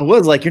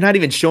was like, you're not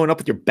even showing up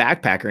with your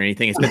backpack or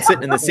anything. It's been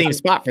sitting in the same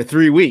spot for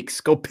 3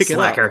 weeks. Go pick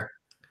Slacker. it up.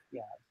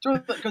 Go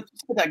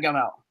spit that gum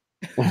out.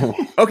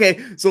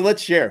 Okay, so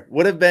let's share.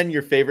 What have been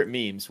your favorite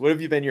memes? What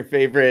have been your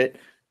favorite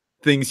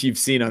things you've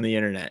seen on the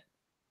internet?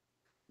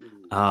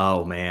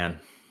 Oh, man.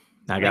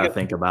 I got to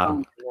think about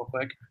them. Real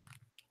quick.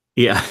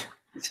 Yeah.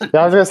 I was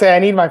going to say, I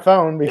need my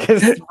phone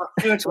because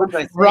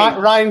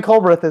Ryan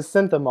Colbreth has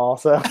sent them all.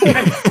 So,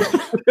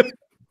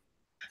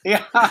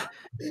 yeah.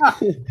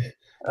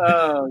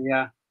 Oh,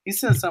 yeah. He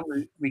sent some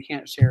we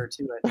can't share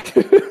to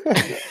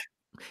it.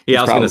 Yeah,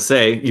 I was going to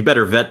say, you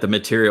better vet the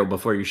material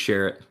before you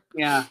share it.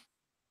 Yeah.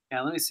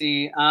 Yeah, let me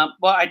see.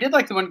 Well, I did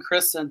like the one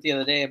Chris sent the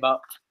other day about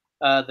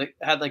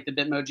had like the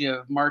Bitmoji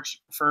of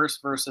March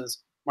 1st versus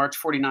March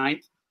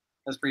 49th.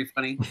 That's pretty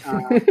funny.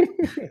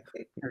 Here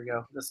we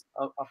go.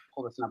 I'll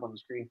pull this up on the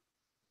screen.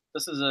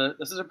 This is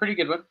a pretty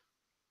good one.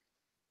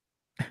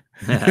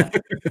 I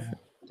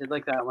did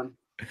like that one.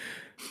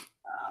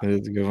 That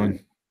is a good one.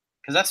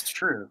 Because that's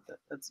true.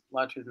 That's a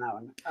lot truer than that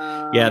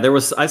one. Yeah,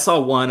 I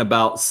saw one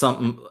about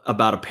something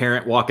about a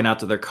parent walking out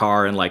to their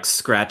car and like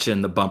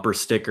scratching the bumper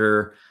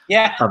sticker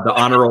of the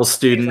honor roll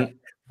student,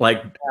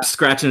 like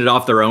scratching it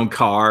off their own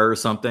car or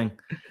something.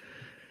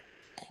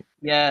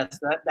 Yes,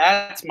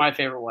 that's my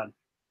favorite one.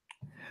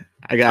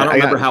 I don't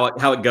remember how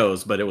it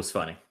goes, but it was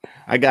funny.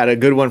 I got a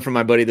good one from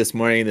my buddy this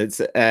morning.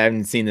 I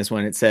haven't seen this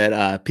one. It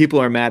said, people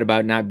are mad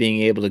about not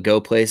being able to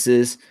go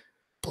places.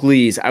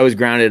 Please, I was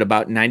grounded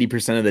about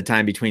 90% of the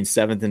time between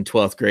 7th and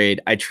 12th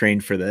grade. I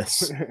trained for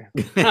this.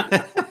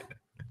 There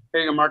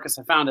you go, Marcus.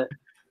 I found it.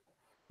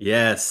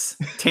 Yes.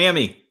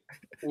 Tammy.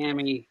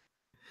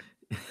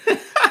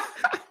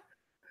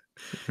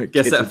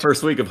 Guess that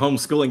first week of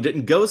homeschooling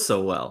didn't go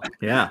so well.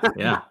 Yeah.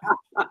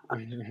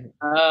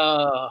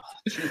 Oh,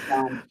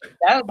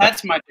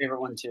 that's my favorite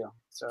one too.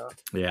 So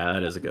yeah,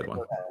 that is a good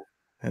one.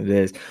 It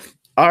is.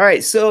 All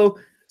right. So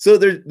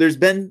there's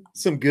been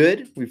some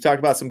good. We've talked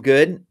about some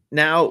good.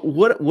 Now,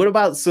 what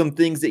about some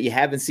things that you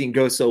haven't seen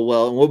go so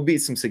well, and what would be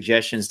some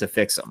suggestions to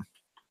fix them?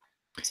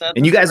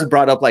 And you guys have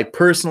brought up like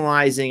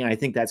personalizing. I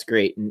think that's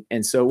great.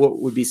 And so what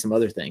would be some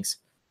other things?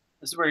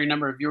 This is where your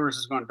number of viewers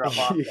is going to drop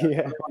off.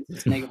 Yeah.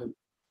 It's negative.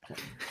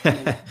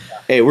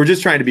 Hey, we're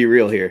just trying to be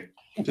real here.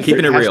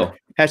 Keeping it real.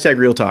 Hashtag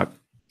real talk.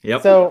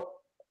 Yep. So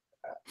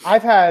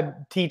I've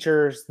had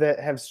teachers that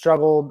have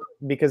struggled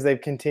because they've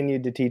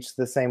continued to teach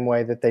the same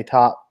way that they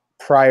taught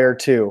prior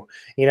to,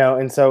 you know,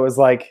 and so it was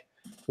like,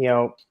 you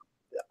know,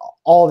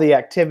 all the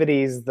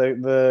activities,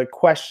 the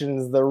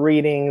questions, the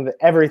reading,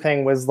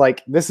 everything was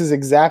like, this is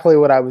exactly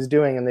what I was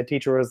doing. And the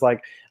teacher was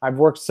like, I've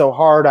worked so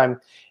hard.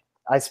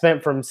 I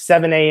spent from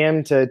 7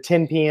 a.m. to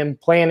 10 p.m.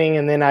 planning,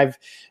 and then I've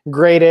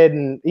graded,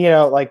 and, you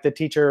know, like the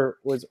teacher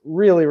was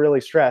really,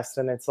 really stressed.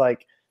 And it's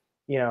like,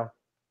 you know,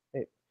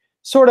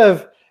 sort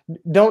of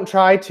don't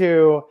try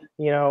to,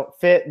 you know,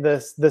 fit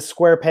the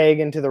square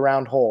peg into the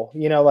round hole,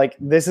 you know, like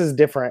this is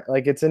different.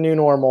 Like it's a new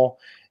normal.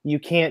 You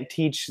can't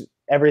teach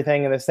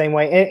everything in the same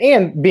way.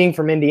 And being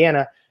from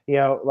Indiana, you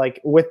know, like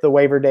with the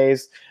waiver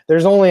days,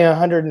 there's only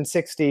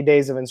 160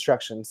 days of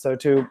instruction. So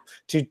to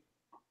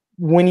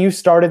when you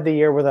started the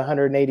year with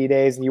 180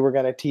 days and you were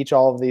going to teach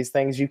all of these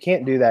things, you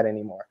can't do that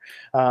anymore.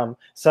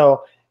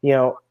 So, you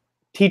know,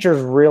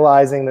 teachers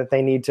realizing that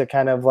they need to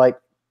kind of like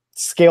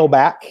scale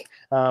back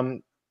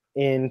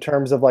in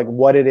terms of like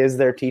what it is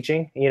they're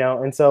teaching, you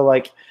know, and so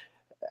like,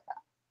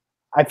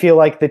 I feel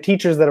like the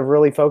teachers that have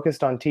really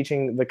focused on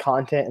teaching the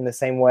content in the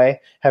same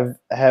way have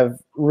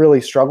really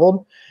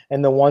struggled.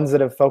 And the ones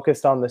that have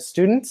focused on the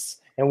students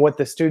and what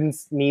the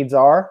students' needs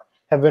are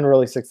have been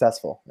really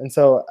successful. And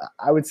so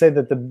I would say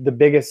that the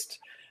biggest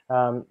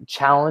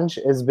challenge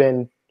has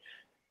been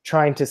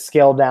trying to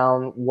scale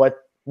down what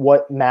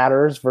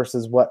matters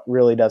versus what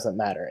really doesn't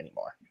matter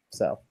anymore.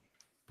 So,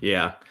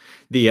 yeah,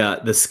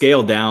 the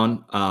scale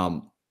down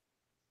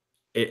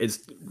it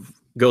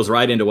goes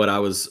right into what I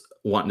was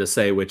wanting to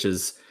say, which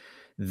is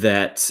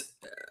that,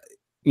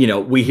 you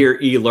know, we hear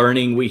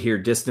e-learning, we hear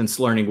distance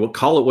learning, we'll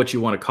call it what you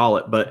want to call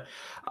it, but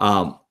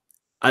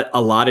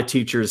a lot of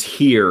teachers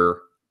hear,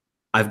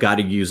 I've got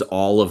to use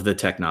all of the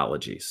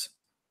technologies,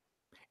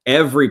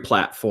 every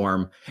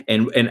platform.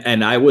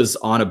 And I was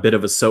on a bit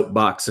of a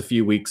soapbox a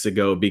few weeks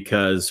ago,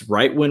 because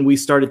right when we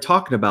started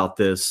talking about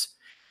this,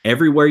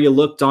 everywhere you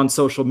looked on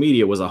social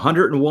media was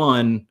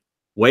 101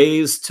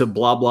 ways to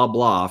blah, blah,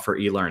 blah for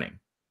e-learning.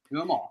 Do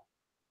them all.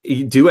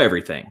 You do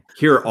everything.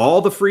 Here are all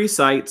the free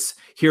sites.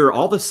 Here are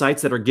all the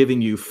sites that are giving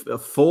you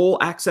full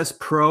access,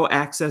 pro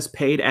access,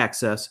 paid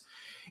access.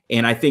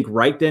 And I think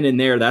right then and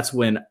there, that's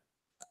when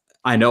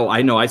I know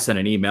I sent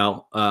an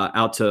email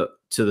out to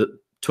the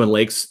Twin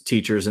Lakes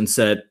teachers and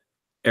said,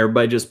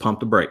 everybody just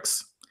pump the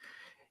brakes.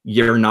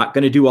 You're not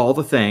going to do all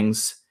the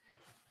things.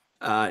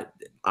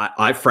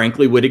 I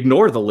frankly would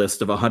ignore the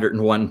list of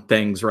 101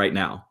 things right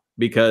now,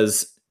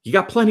 because you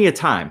got plenty of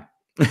time.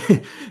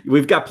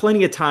 We've got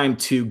plenty of time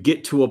to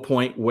get to a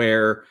point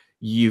where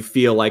you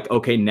feel like,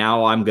 okay,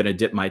 now I'm going to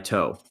dip my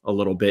toe a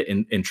little bit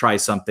and try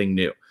something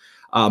new.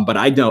 But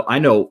I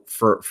know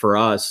for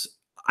us,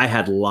 I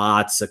had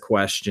lots of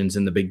questions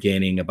in the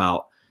beginning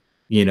about,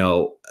 you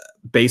know,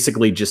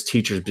 basically just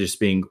teachers just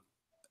being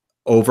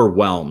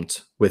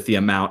overwhelmed with the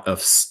amount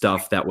of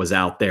stuff that was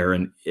out there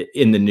and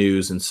in the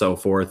news and so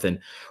forth. And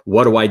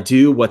what do I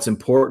do? What's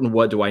important?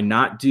 What do I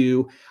not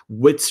do?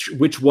 Which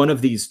one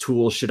of these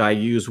tools should I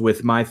use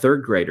with my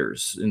third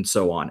graders and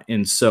so on?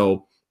 And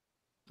so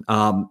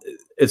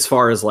as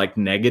far as like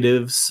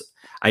negatives,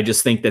 I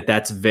just think that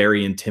that's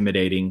very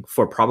intimidating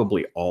for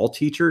probably all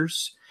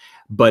teachers,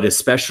 but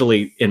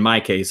especially in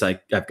my case,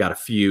 I've got a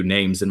few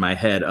names in my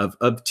head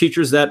of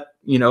teachers that,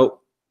 you know,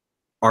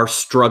 are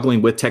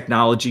struggling with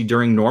technology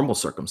during normal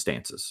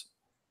circumstances.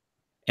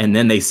 And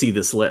then they see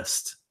this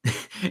list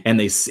and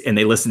they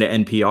listen to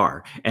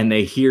NPR and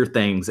they hear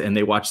things and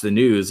they watch the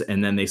news,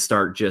 and then they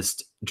start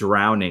just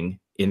drowning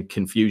in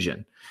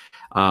confusion.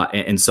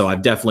 And so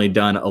I've definitely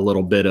done a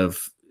little bit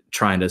of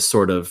trying to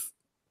sort of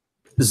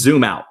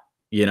zoom out,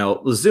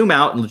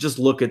 and just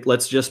look at,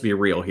 let's just be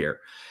real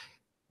here.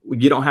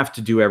 You don't have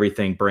to do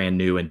everything brand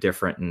new and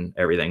different and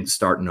everything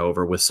starting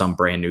over with some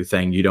brand new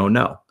thing you don't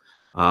know.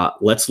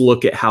 Let's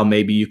look at how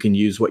maybe you can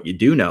use what you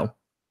do know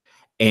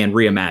and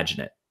reimagine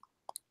it.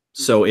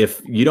 So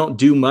if you don't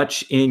do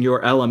much in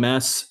your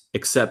LMS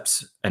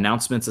except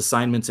announcements,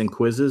 assignments, and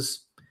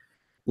quizzes,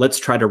 let's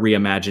try to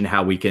reimagine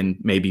how we can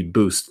maybe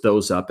boost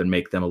those up and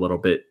make them a little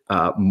bit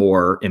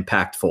more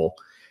impactful,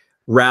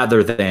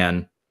 rather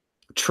than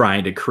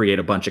trying to create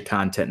a bunch of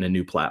content in a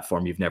new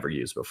platform you've never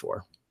used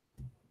before.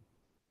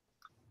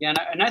 Yeah,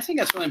 and I think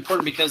that's really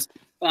important, because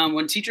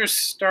when teachers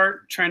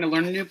start trying to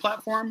learn a new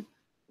platform,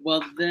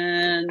 well,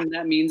 then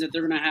that means that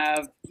they're going to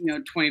have,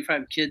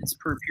 25 kids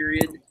per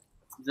period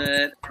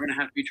that are going to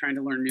have to be trying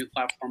to learn a new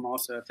platform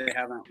also if they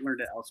haven't learned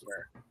it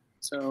elsewhere.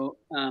 So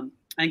I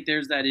think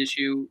there's that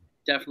issue.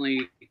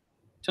 Definitely,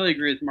 totally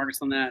agree with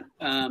Marcus on that.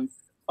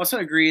 Also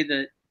agree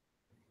that,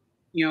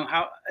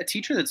 how a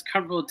teacher that's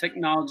comfortable with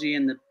technology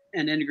and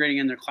integrating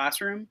in their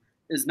classroom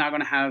is not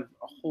going to have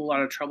a whole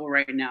lot of trouble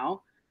right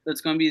now. That's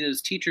going to be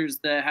those teachers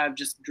that have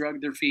just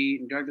dragged their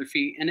feet.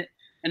 And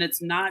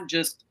it's not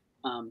just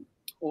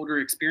older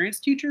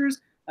experienced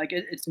teachers, like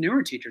it's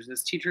newer teachers.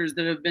 It's teachers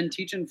that have been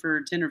teaching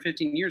for 10 or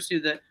 15 years too,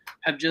 that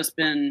have just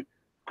been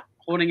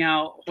holding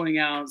out,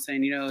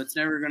 saying,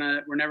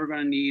 we're never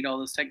gonna need all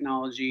this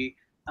technology.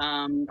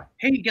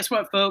 Hey, guess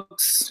what,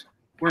 folks?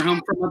 We're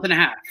home for a month and a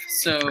half.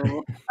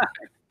 So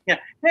yeah.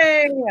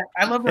 Hey,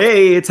 I love it.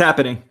 Hey, it's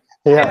happening.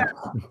 Yeah.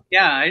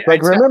 Yeah.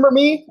 Remember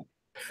me?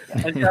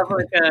 I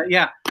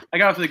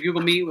got off the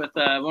Google Meet with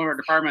one of our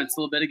departments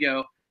a little bit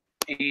ago.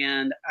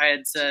 And I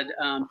had said,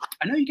 I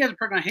know you guys are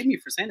probably going to hate me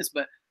for saying this,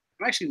 but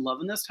I'm actually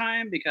loving this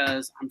time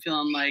because I'm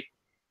feeling like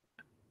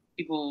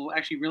people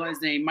actually realize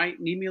they might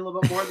need me a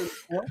little bit more than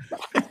before.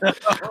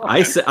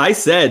 I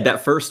said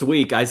that first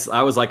week,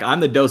 I was like, I'm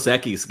the Dos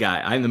Equis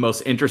guy. I'm the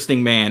most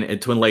interesting man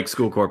at Twin Lakes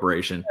School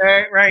Corporation.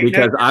 Right.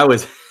 Because I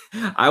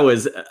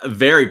was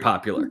very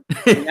popular.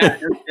 Yeah,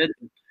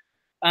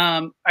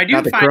 I do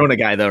Not the Corona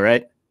guy though,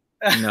 right?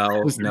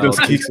 No, no, Those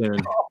too kids- soon.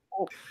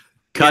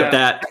 Cut Yeah.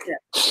 that.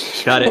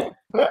 Cut it.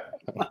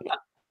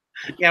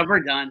 Yeah, we're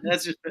done.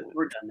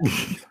 We're done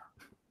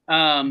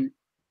now.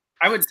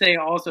 I would say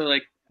also,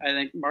 like I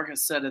think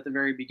Marcus said at the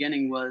very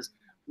beginning, was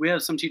we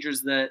have some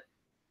teachers that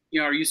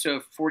are used to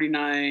a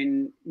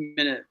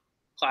 49-minute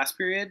class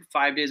period,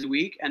 5 days a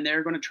week, and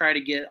they're going to try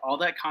to get all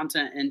that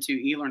content into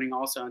e-learning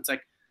also. And it's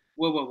like,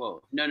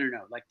 whoa, no.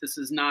 Like, this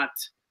is not,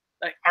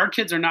 like, our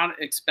kids are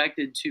not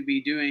expected to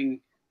be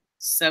doing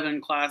 7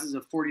 classes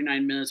of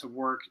 49 minutes of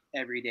work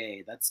every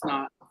day. That's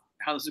not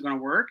how this is going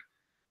to work.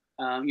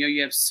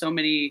 You have so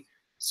many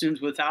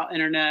students without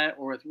internet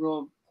or with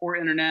real poor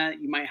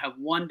internet. You might have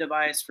one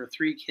device for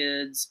 3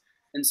 kids.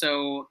 And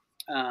so,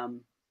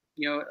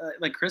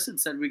 like Chris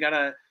had said, we got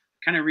to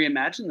kind of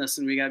reimagine this,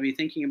 and we got to be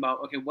thinking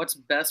about, okay, what's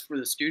best for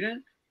the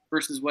student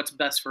versus what's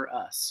best for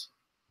us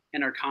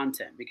and our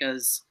content.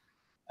 Because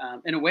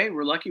in a way,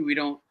 we're lucky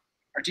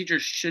our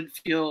teachers should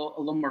feel a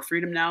little more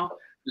freedom now.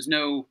 There's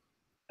no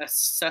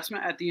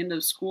assessment at the end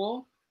of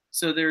school.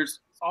 So there's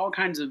all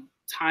kinds of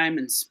time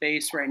and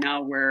space right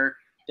now where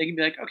they can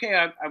be like, okay,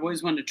 I've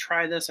always wanted to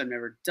try this. I've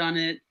never done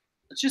it.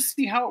 Let's just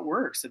see how it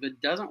works. If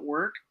it doesn't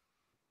work,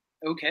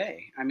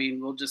 okay. I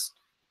mean, we'll just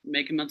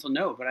make a mental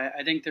note. But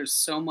I think there's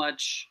so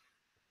much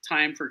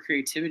time for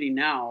creativity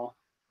now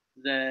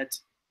that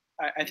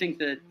I think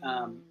that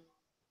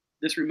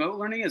this remote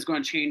learning is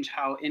going to change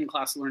how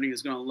in-class learning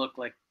is going to look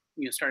like,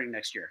 starting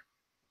next year.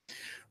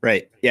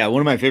 Right. Yeah.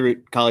 One of my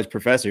favorite college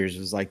professors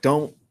was like,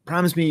 don't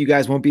promise me you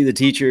guys won't be the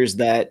teachers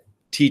that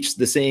teach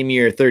the same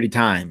year 30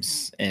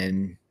 times.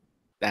 And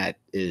that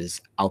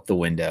is out the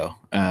window.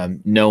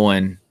 No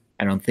one,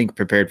 I don't think,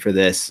 prepared for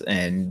this.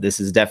 And this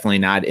is definitely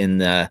not in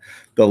the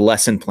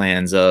lesson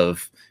plans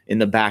in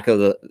the back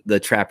of the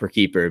Trapper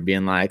Keeper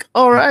being like,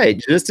 all right,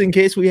 just in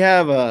case we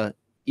have a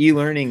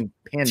e-learning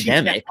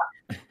pandemic.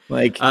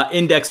 Like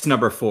index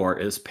number 4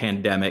 is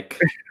pandemic.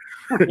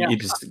 Yeah.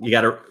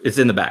 It's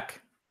in the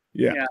back.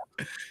 Yeah.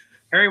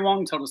 Harry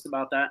Wong told us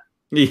about that.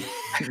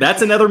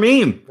 That's another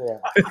meme.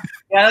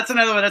 Yeah, that's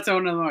another one. That's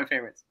one of my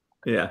favorites.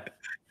 Yeah.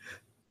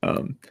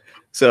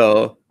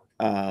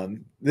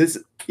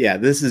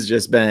 This has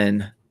just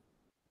been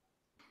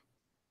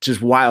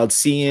just wild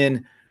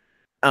seeing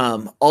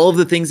all of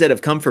the things that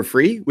have come for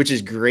free, which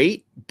is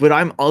great. But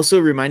I'm also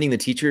reminding the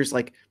teachers,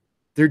 like,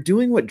 they're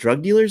doing what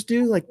drug dealers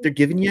do. Like, they're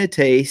giving you a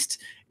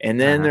taste, and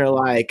then they're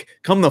like,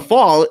 come the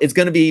fall, it's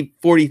going to be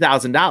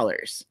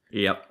 $40,000.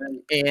 Yep.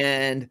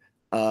 And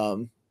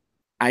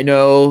I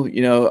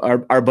know,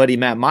 our buddy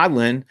Matt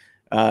Modlin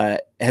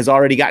has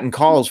already gotten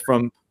calls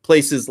from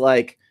places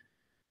like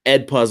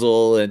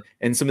Edpuzzle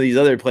and some of these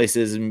other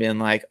places and been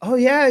like, oh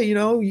yeah,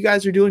 you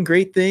guys are doing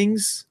great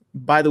things.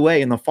 By the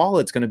way, in the fall,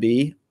 it's going to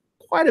be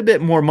quite a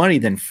bit more money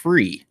than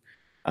free.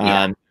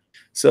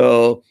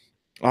 So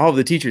all of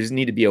the teachers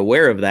need to be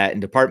aware of that,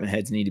 and department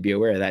heads need to be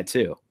aware of that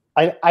too.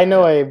 I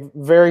know a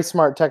very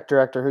smart tech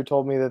director who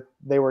told me that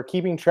they were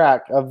keeping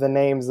track of the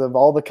names of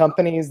all the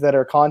companies that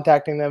are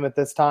contacting them at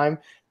this time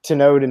to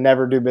know to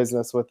never do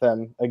business with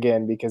them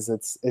again, because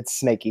it's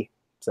snaky.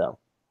 So,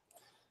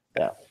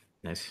 yeah.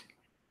 Nice.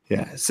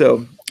 Yeah.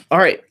 So, all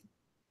right.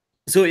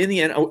 So in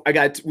the end,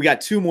 we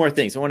got 2 more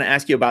things. I want to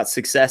ask you about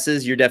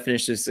successes, your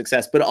definition of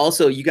success, but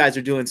also you guys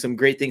are doing some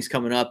great things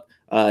coming up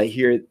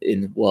here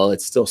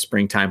it's still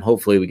springtime.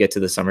 Hopefully we get to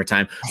the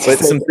summertime, but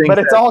some things, but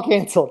it's all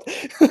canceled.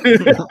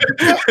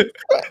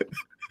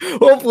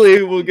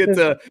 Hopefully we'll get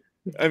to,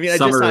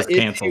 Summer is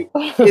canceled.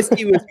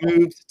 ISTE was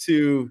moved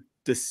to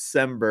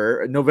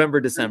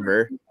November,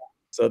 December.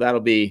 So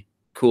that'll be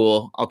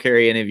cool. I'll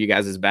carry any of you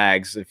guys'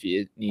 bags if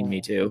you need me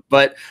to,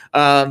 but,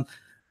 and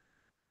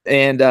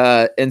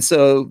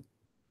so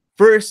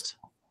first,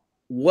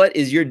 what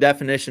is your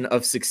definition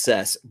of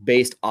success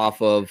based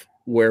off of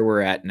where we're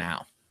at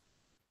now?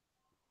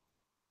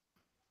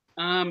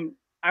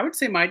 I would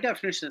say my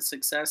definition of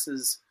success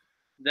is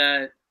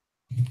that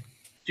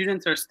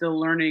students are still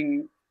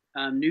learning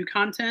new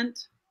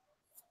content,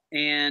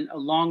 and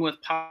along with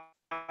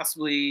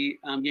possibly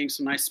getting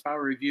some nice spiral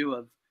review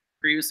of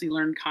previously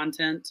learned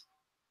content,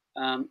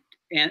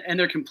 and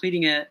they're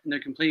completing it, and they're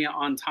completing it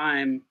on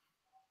time,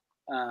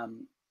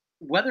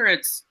 whether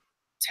it's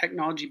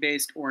technology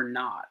based or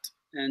not.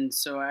 And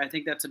so I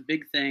think that's a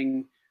big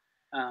thing.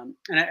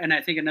 And I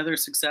think another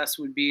success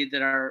would be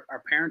that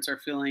our parents are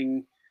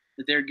feeling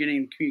that they're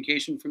getting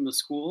communication from the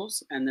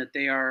schools, and that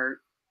they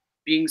are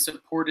being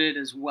supported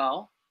as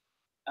well,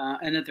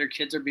 and that their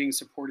kids are being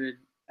supported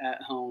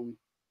at home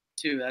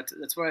too.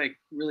 That's what I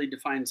really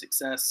define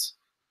success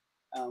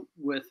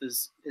with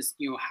is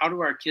how do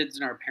our kids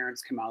and our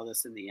parents come out of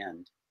this in the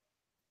end?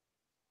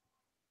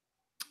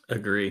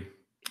 Agree.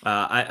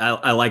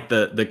 I like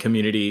the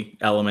community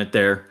element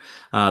there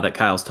that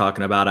Kyle's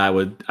talking about. I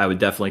would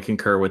definitely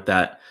concur with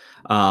that.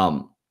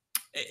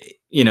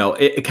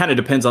 It kind of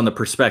depends on the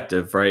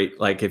perspective, right?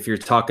 Like if you're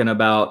talking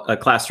about a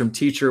classroom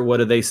teacher, what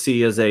do they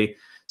see as a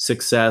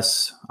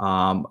success?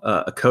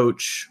 A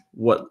coach,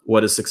 what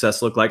does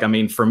success look like? I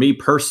mean, for me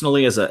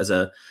personally,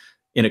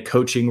 in a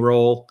coaching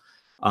role,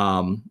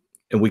 and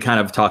we kind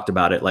of talked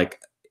about it,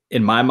 like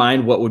in my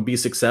mind, what would be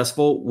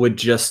successful would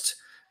just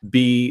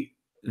be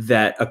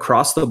that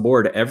across the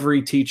board,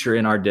 every teacher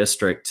in our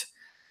district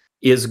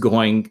is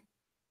being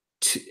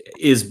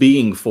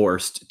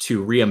forced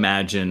to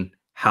reimagine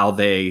how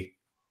they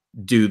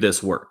do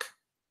this work.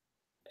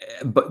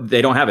 But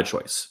they don't have a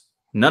choice.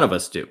 None of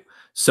us do.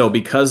 So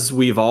because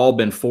we've all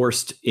been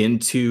forced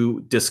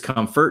into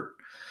discomfort,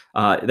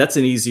 that's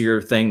an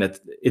easier thing. That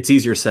it's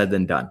easier said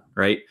than done,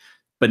 right?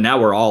 But now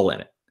we're all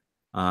in it.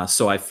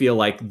 So I feel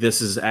like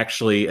this is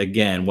actually,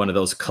 again, one of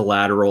those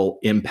collateral,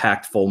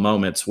 impactful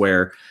moments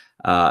where,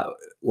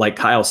 like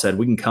Kyle said,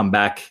 we can come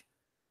back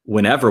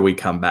whenever we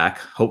come back,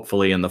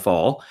 hopefully in the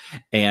fall.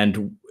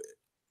 And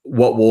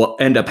what we'll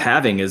end up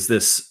having is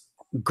this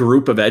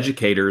group of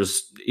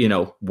educators,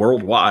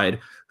 worldwide,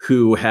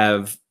 who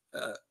have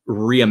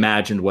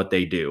reimagined what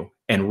they do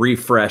and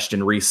refreshed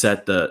and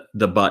reset the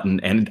button,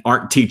 and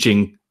aren't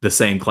teaching the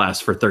same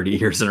class for 30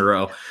 years in a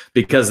row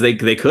because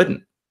they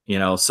couldn't.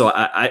 So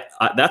I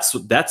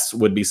that's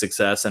would be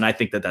success, and I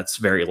think that that's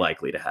very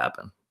likely to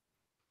happen.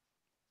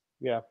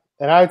 Yeah,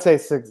 and I would say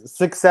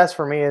success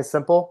for me is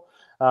simple.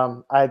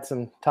 I had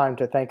some time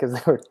to think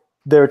as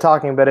they were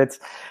talking, but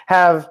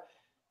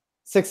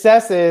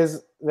success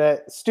is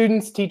that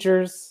students,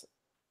 teachers,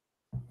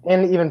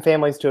 and even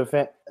families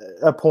to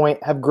a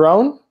point have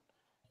grown,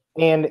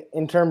 and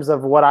in terms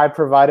of what I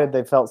provided,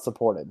 they felt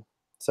supported.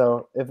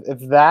 So if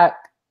that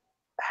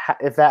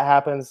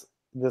happens,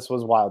 this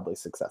was wildly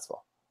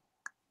successful.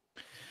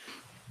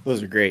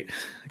 Those are great.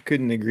 I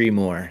couldn't agree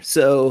more.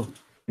 So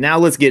now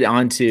let's get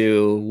on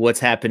to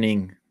what's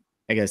happening,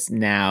 I guess,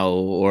 now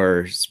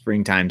or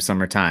springtime,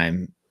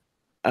 summertime,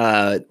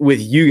 with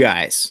you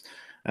guys.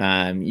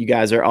 You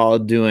guys are all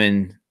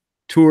doing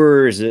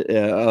tours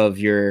of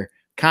your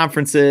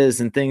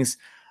conferences and things,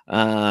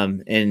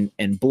 and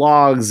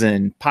blogs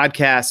and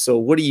podcasts. So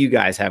what do you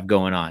guys have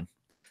going on?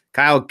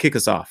 Kyle, kick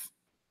us off.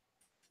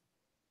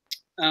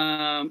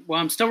 Well,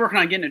 I'm still working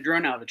on getting a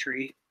drone out of the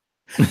tree.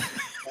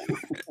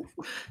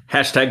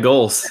 Hashtag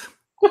goals.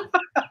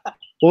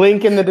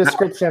 Link in the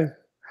description.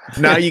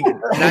 Now you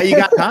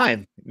got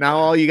time. Now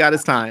all you got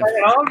is time.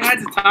 All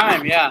kinds of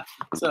time, yeah.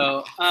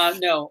 So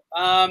no.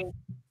 I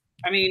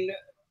mean,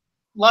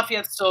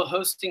 Lafayette's still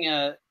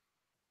hosting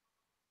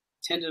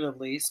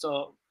tentatively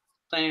still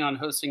planning on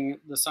hosting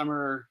the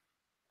summer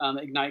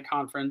Ignite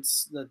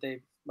conference that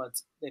they've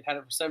had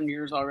it for 7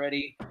 years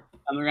already.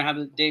 They're gonna have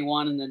the day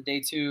 1, and then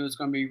day 2 is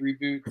going to be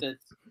Reboot,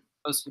 that's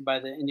hosted by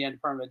the Indiana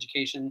Department of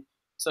Education.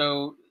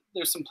 So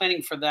there's some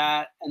planning for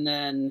that, and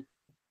then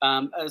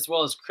as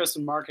well as Chris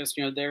and Marcus,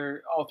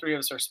 they're all three of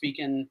us are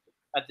speaking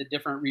at the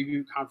different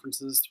Reboot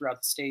conferences throughout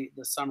the state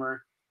this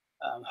summer.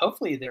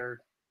 Hopefully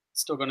they're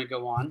still going to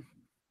go on.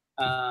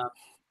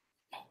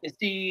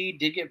 ISTE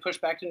did get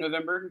pushed back to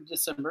November,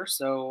 December,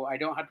 so I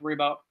don't have to worry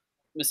about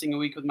missing a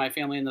week with my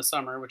family in the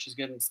summer, which is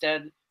good.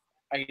 Instead,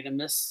 I get to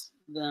miss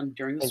them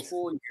during the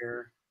school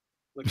year,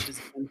 which is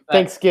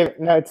Thanksgiving.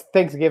 No, it's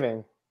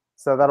Thanksgiving,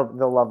 so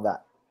they'll love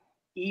that.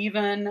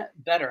 Even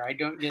better. I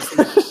don't get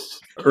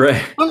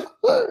right. my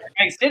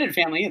extended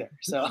family either.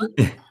 So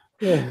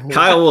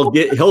Kyle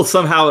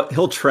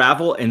he'll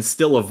travel and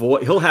still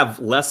he'll have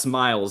less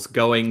miles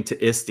going to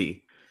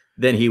ISTE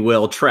than he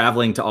will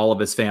traveling to all of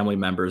his family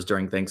members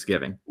during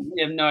Thanksgiving.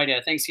 You have no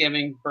idea.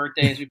 Thanksgiving,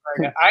 birthdays.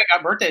 I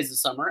got birthdays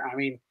this summer. I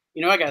mean,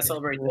 I got to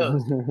celebrate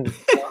those.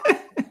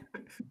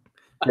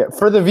 Yeah,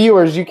 for the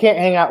viewers, you can't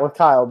hang out with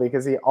Kyle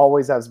because he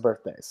always has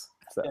birthdays.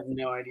 So. I have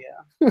no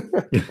idea.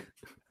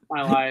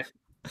 My life.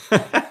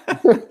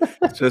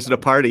 It's just a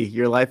party.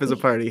 Your life is a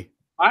party.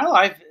 My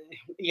life,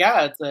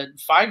 yeah, it's a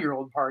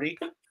 5-year-old party.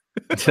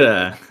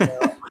 All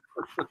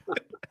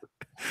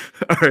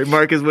right,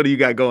 Marcus, what do you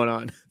got going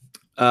on?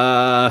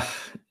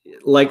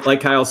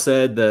 Like Kyle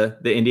said, the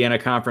Indiana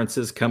conference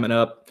is coming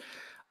up.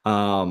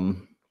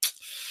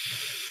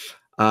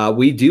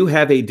 We do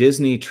have a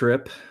Disney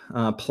trip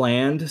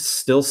planned,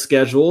 still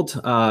scheduled.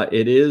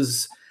 It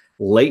is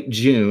late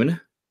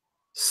June,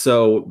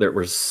 so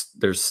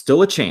there's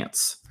still a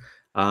chance.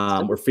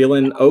 We're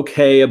feeling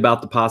okay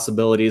about the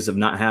possibilities of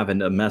not having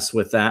to mess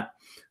with that.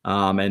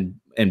 And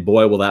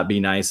boy, will that be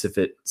nice if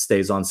it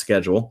stays on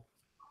schedule.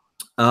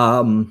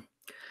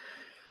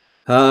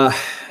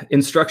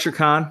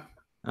 InstructureCon,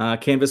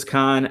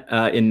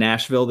 CanvasCon in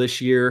Nashville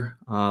this year,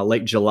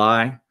 late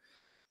July.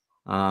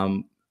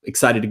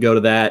 Excited to go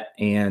to that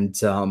and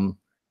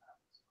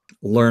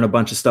learn a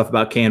bunch of stuff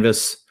about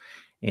Canvas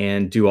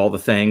and do all the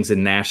things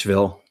in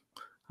Nashville.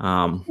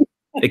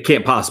 It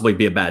can't possibly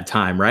be a bad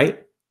time, right?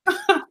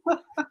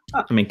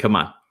 I mean, come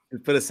on.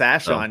 Put a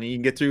sash on and you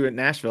can get through at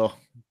Nashville.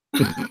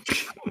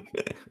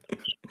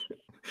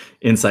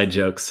 Inside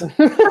jokes.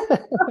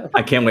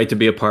 I can't wait to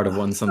be a part of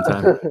one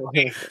sometime.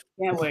 Can't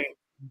wait.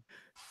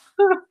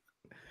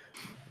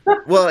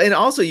 Well, and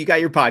also you got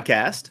your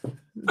podcast.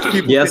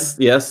 Yes.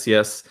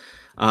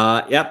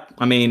 Yep.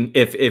 I mean,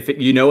 if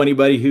you know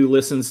anybody who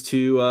listens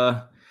to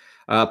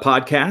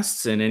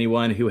podcasts and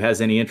anyone who has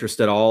any interest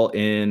at all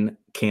in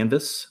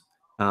Canvas,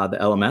 the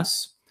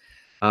LMS,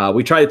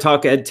 we try to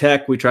talk ed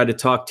tech. We try to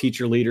talk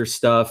teacher leader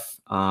stuff.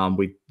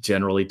 We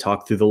generally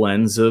talk through the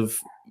lens of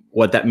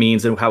what that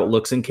means and how it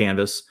looks in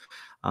Canvas.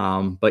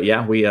 But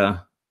yeah, I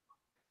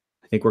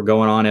think we're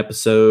going on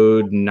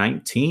episode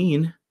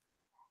 19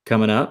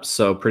 coming up.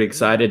 So pretty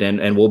excited.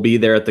 And we'll be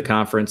there at the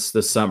conference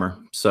this summer.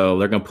 So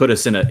they're going to put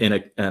us in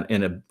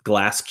a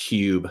glass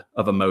cube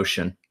of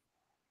emotion.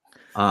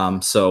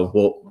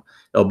 So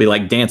it'll be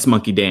like Dance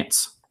Monkey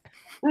Dance.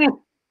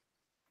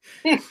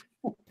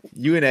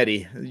 You and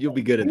Eddie, you'll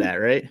be good at that,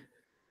 right?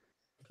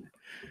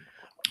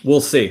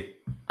 We'll see.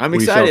 I'm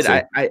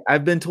excited.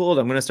 I've been told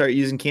I'm going to start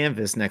using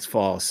Canvas next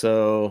fall.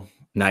 So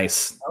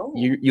nice. Oh.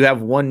 You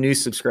have one new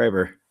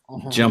subscriber.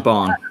 Jump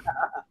on.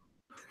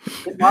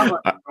 All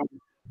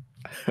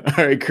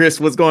right, Chris,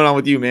 what's going on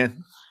with you,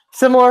 man?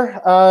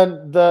 Similar.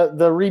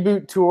 The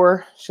reboot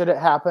tour, should it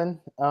happen.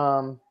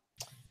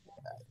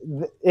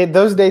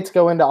 Those dates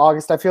go into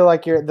August. I feel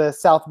like the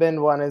South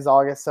Bend one is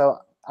August, so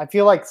I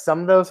feel like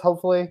some of those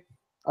hopefully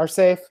are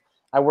safe.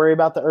 I worry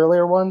about the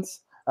earlier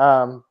ones,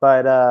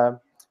 but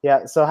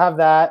yeah. So have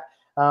that.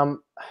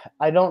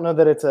 I don't know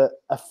that it's a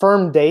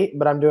firm date,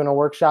 but I'm doing a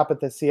workshop at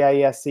the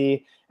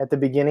CIESC at the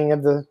beginning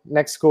of the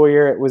next school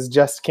year. It was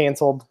just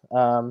canceled.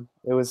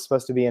 It was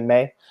supposed to be in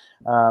May,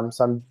 so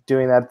I'm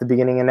doing that at the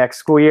beginning of next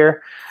school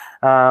year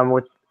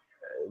with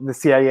the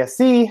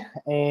CIESC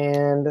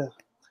and.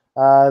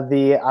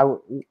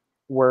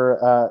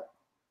 We're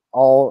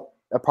all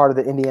a part of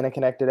the Indiana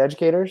Connected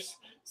Educators.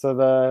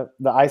 So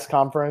the ICE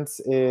conference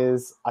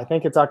is, I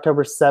think it's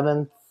October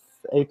 7th,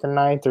 8th, and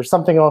 9th or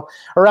something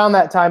around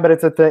that time, but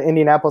it's at the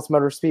Indianapolis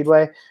Motor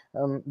Speedway.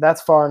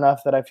 That's far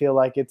enough that I feel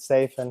like it's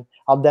safe, and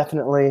I'll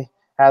definitely,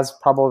 as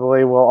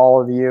probably will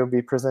all of you,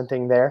 be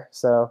presenting there.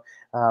 So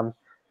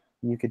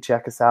you could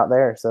check us out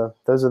there. So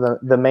those are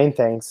the main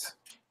things.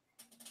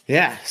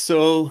 Yeah,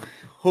 so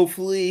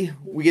hopefully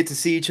we get to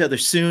see each other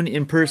soon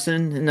in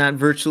person and not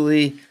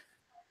virtually.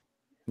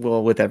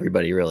 Well, with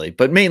everybody really,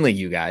 but mainly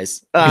you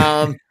guys.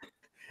 And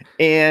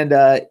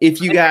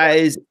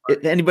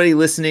if anybody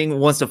listening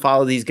wants to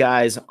follow these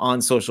guys on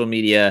social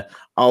media,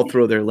 I'll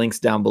throw their links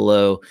down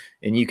below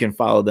and you can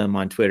follow them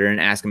on Twitter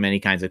and ask them any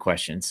kinds of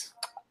questions.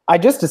 I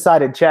just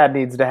decided Chad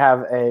needs to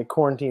have a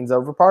Quarantine's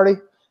Over party,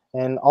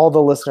 and all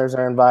the listeners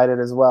are invited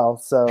as well.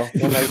 So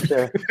we'll make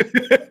sure.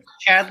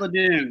 Chad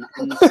Ladoon,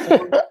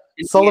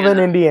 Sullivan,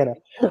 Indiana.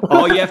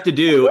 All you have to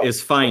do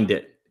is find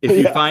it. If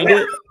you find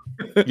it,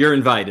 you're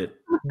invited.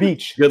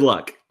 Beach. Good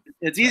luck.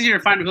 It's easier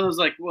to find because it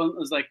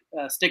was like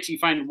sticks you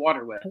find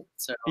water with.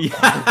 So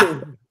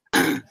Yeah.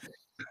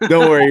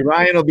 Don't worry,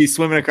 Ryan will be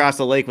swimming across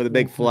the lake with a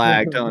big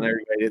flag telling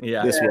everybody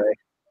this way.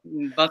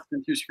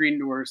 Busting through screen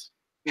doors.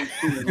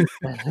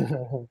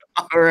 All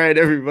right,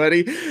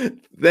 everybody.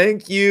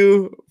 Thank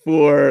you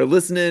for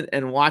listening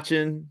and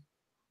watching,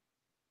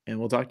 and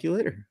we'll talk to you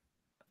later.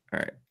 All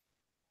right.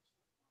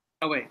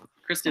 Oh wait,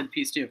 Chris did a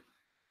piece too.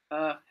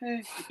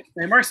 Hey,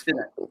 Mark's did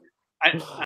it.